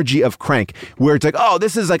that energy of Crank where it's like, oh,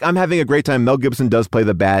 this is like, I'm having a great time. Mel Gibson does play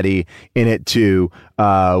the baddie in it too,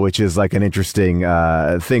 which is like an interesting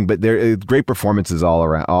thing, but there great performances all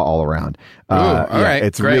around. All right.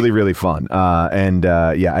 It's great. really, really fun. I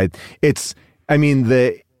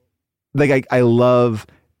love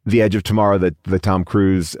The Edge of Tomorrow, the Tom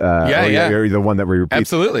Cruise, or the one that we repeat.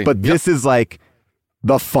 Absolutely. But this is like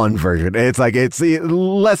the fun version. It's like, it's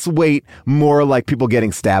less weight, more like people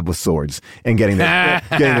getting stabbed with swords and getting their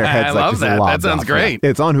heads like just lobbed That sounds off. great.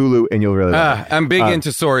 It's on Hulu and you'll really like it. I'm big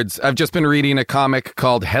into swords. I've just been reading a comic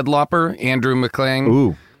called Headlopper, Andrew McClain.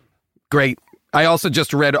 Ooh. Great. I also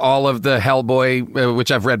just read all of the Hellboy, which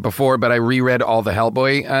I've read before, but I reread all the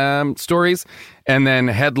Hellboy stories. And then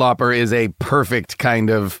Headlopper is a perfect kind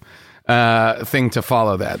of thing to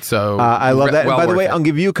follow that. So I love that. And by the way, I'll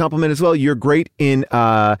give you a compliment as well. You're great in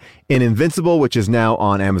Invincible, which is now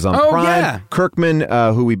on Amazon Prime. Yeah. Kirkman,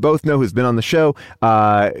 who we both know, who's been on the show.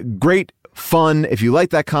 Great fun. If you like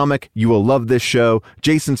that comic, you will love this show.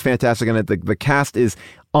 Jason's fantastic in it. The cast is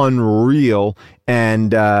unreal,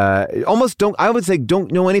 and I would say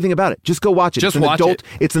don't know anything about it. Just go watch it.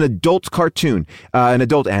 It's an adult cartoon, an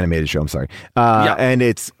adult animated show. I'm sorry. And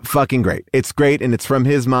it's fucking great. It's great, and it's from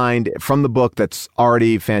his mind, from the book that's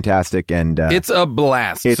already fantastic, and it's a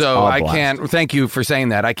blast. Thank you for saying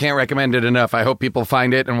that. I can't recommend it enough. I hope people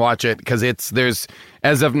find it and watch it, because there's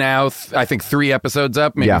as of now, I think 3 episodes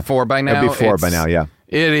up, maybe 4 by now. It'll be 4 by now, yeah.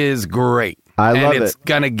 It is great. I love it. And it's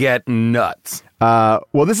going to get nuts.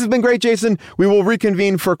 Well, this has been great, Jason. We will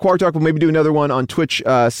reconvene for Quark Talk. We'll maybe do another one on Twitch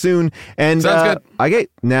soon. And sounds good. Okay,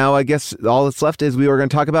 now I guess all that's left is we are going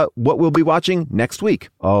to talk about what we'll be watching next week.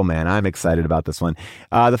 Oh, man, I'm excited about this one.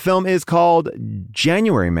 The film is called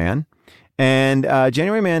January Man. And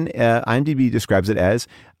January Man, IMDb describes it as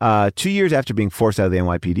 2 years after being forced out of the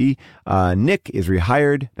NYPD, Nick is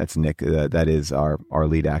rehired. That's Nick. That is our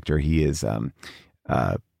lead actor. He is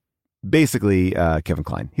basically Kevin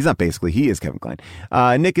Kline. He's not basically, he is Kevin Kline.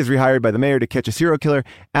 Nick is rehired by the mayor to catch a serial killer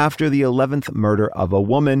after the 11th murder of a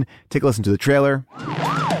woman. Take a listen to the trailer.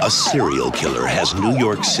 A serial killer has New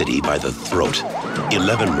York City by the throat.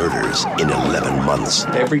 11 murders in 11 months.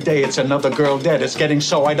 Every day it's another girl dead. It's getting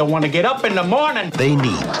so I don't want to get up in the morning. They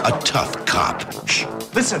need a tough cop. Shh,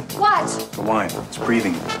 listen. What? The wine. It's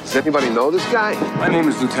breathing. Does anybody know this guy? My name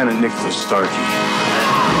is Lieutenant Nicholas Starkey.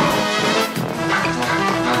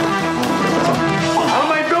 How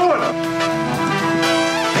am I doing?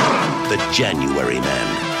 The January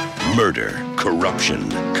Man. Murder, corruption,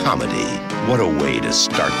 comedy. What a way to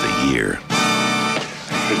start the year. I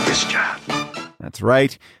hate this job. That's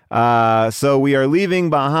right. So we are leaving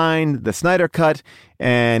behind the Snyder Cut,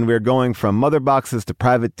 and we're going from mother boxes to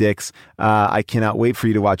private dicks. I cannot wait for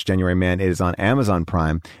you to watch January Man. It is on Amazon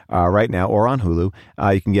Prime right now, or on Hulu.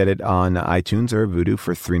 You can get it on iTunes or Vudu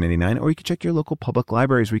for $3.99, or you can check your local public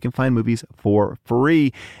libraries where you can find movies for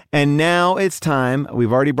free. And now it's time.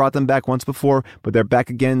 We've already brought them back once before, but they're back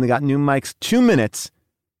again. They got new mics. 2 minutes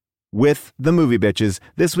with the movie bitches.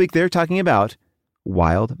 This week they're talking about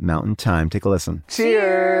Wild Mountain Time. Take a listen.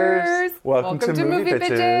 Cheers! Welcome to Movie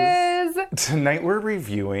Bitches. Tonight we're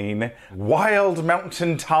reviewing Wild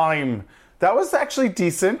Mountain Time. That was actually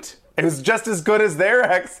decent. It was just as good as their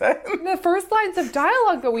accent. The first lines of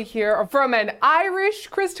dialogue that we hear are from an Irish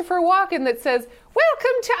Christopher Walken that says,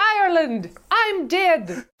 "Welcome to Ireland. I'm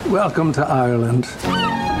dead." Welcome to Ireland.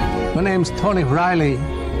 My name's Tony Riley.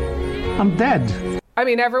 I'm dead. I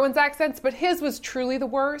mean, everyone's accents, but his was truly the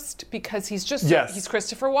worst because he's just, he's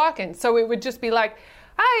Christopher Walken. So it would just be like,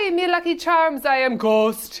 "Hi, me lucky charms, I am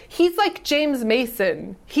Ghost." He's like James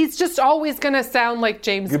Mason. He's just always going to sound like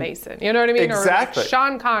James Mason. You know what I mean? Exactly. Or like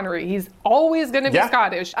Sean Connery. He's always going to be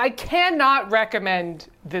Scottish. I cannot recommend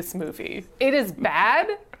this movie. It is bad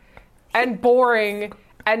and boring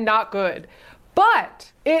and not good.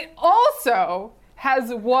 But it also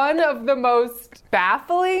has one of the most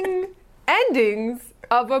baffling endings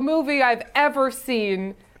of a movie I've ever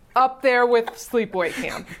seen, up there with Sleepaway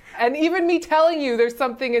Camp. And even me telling you there's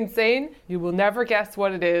something insane, you will never guess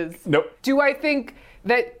what it is. Nope. Do I think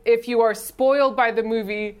that if you are spoiled by the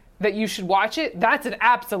movie that you should watch it? That's an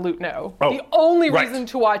absolute no. Oh, the only reason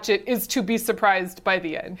to watch it is to be surprised by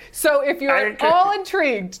the end. So if you're at all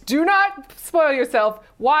intrigued, do not spoil yourself,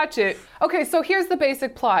 watch it. Okay, so here's the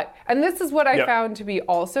basic plot. And this is what I found to be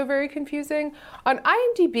also very confusing. On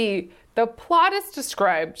IMDb, the plot is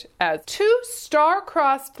described as 2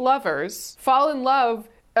 star-crossed lovers fall in love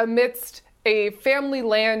amidst a family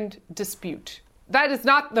land dispute. That is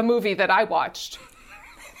not the movie that I watched.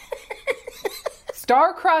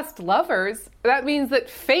 Star-crossed lovers? That means that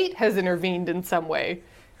fate has intervened in some way.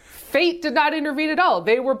 Fate did not intervene at all.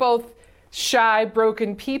 They were both shy,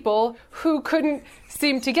 broken people who couldn't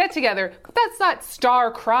seem to get together. That's not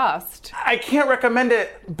star-crossed. I can't recommend it,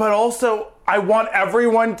 but also I want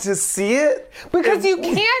everyone to see it. Because you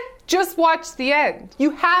can't just watch the end.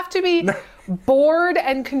 You have to be bored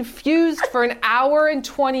and confused for an hour and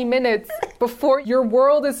 20 minutes before your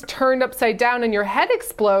world is turned upside down and your head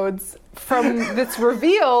explodes from this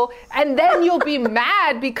reveal, and then you'll be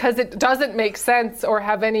mad because it doesn't make sense or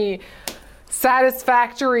have any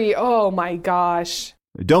satisfactory, oh my gosh.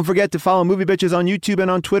 Don't forget to follow Movie Bitches on YouTube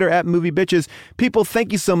and on Twitter at Movie Bitches. People,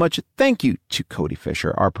 thank you so much. Thank you to Cody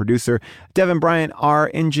Fisher, our producer, Devin Bryant,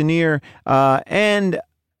 our engineer, and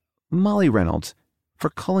Molly Reynolds for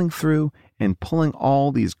culling through and pulling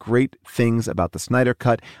all these great things about the Snyder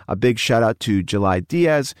Cut. A big shout out to July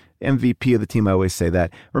Diaz, MVP of the team. I always say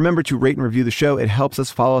that. Remember to rate and review the show. It helps us.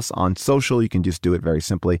 Follow us on social. You can just do it very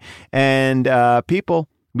simply. And people,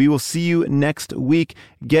 we will see you next week.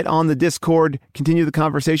 Get on the Discord. Continue the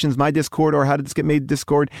conversations. My Discord or How Did This Get Made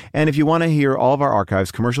Discord. And if you want to hear all of our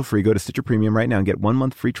archives commercial free, go to Stitcher Premium right now and get 1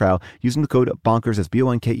 month free trial using the code BONKERS. That's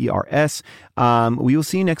BONKERS. We will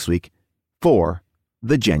see you next week for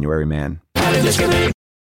the January Man. How did this get made?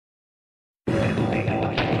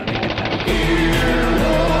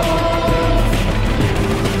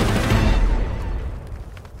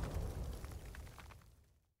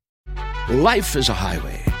 Life is a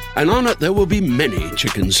highway, and on it there will be many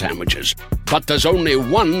chicken sandwiches. But there's only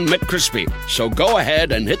one McCrispy. So go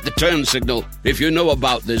ahead and hit the turn signal if you know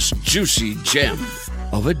about this juicy gem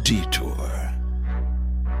of a detour.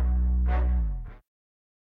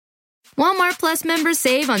 Walmart Plus members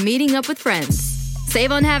save on meeting up with friends.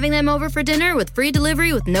 Save on having them over for dinner with free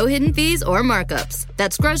delivery with no hidden fees or markups.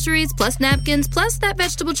 That's groceries, plus napkins, plus that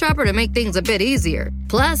vegetable chopper to make things a bit easier.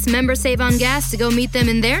 Plus, members save on gas to go meet them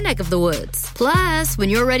in their neck of the woods. Plus, when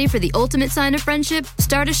you're ready for the ultimate sign of friendship,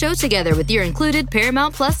 start a show together with your included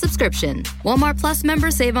Paramount Plus subscription. Walmart Plus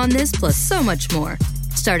members save on this plus so much more.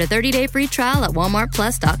 Start a 30-day free trial at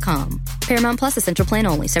walmartplus.com. Paramount Plus Essential Plan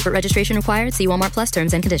only. Separate registration required. See Walmart Plus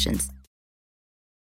terms and conditions.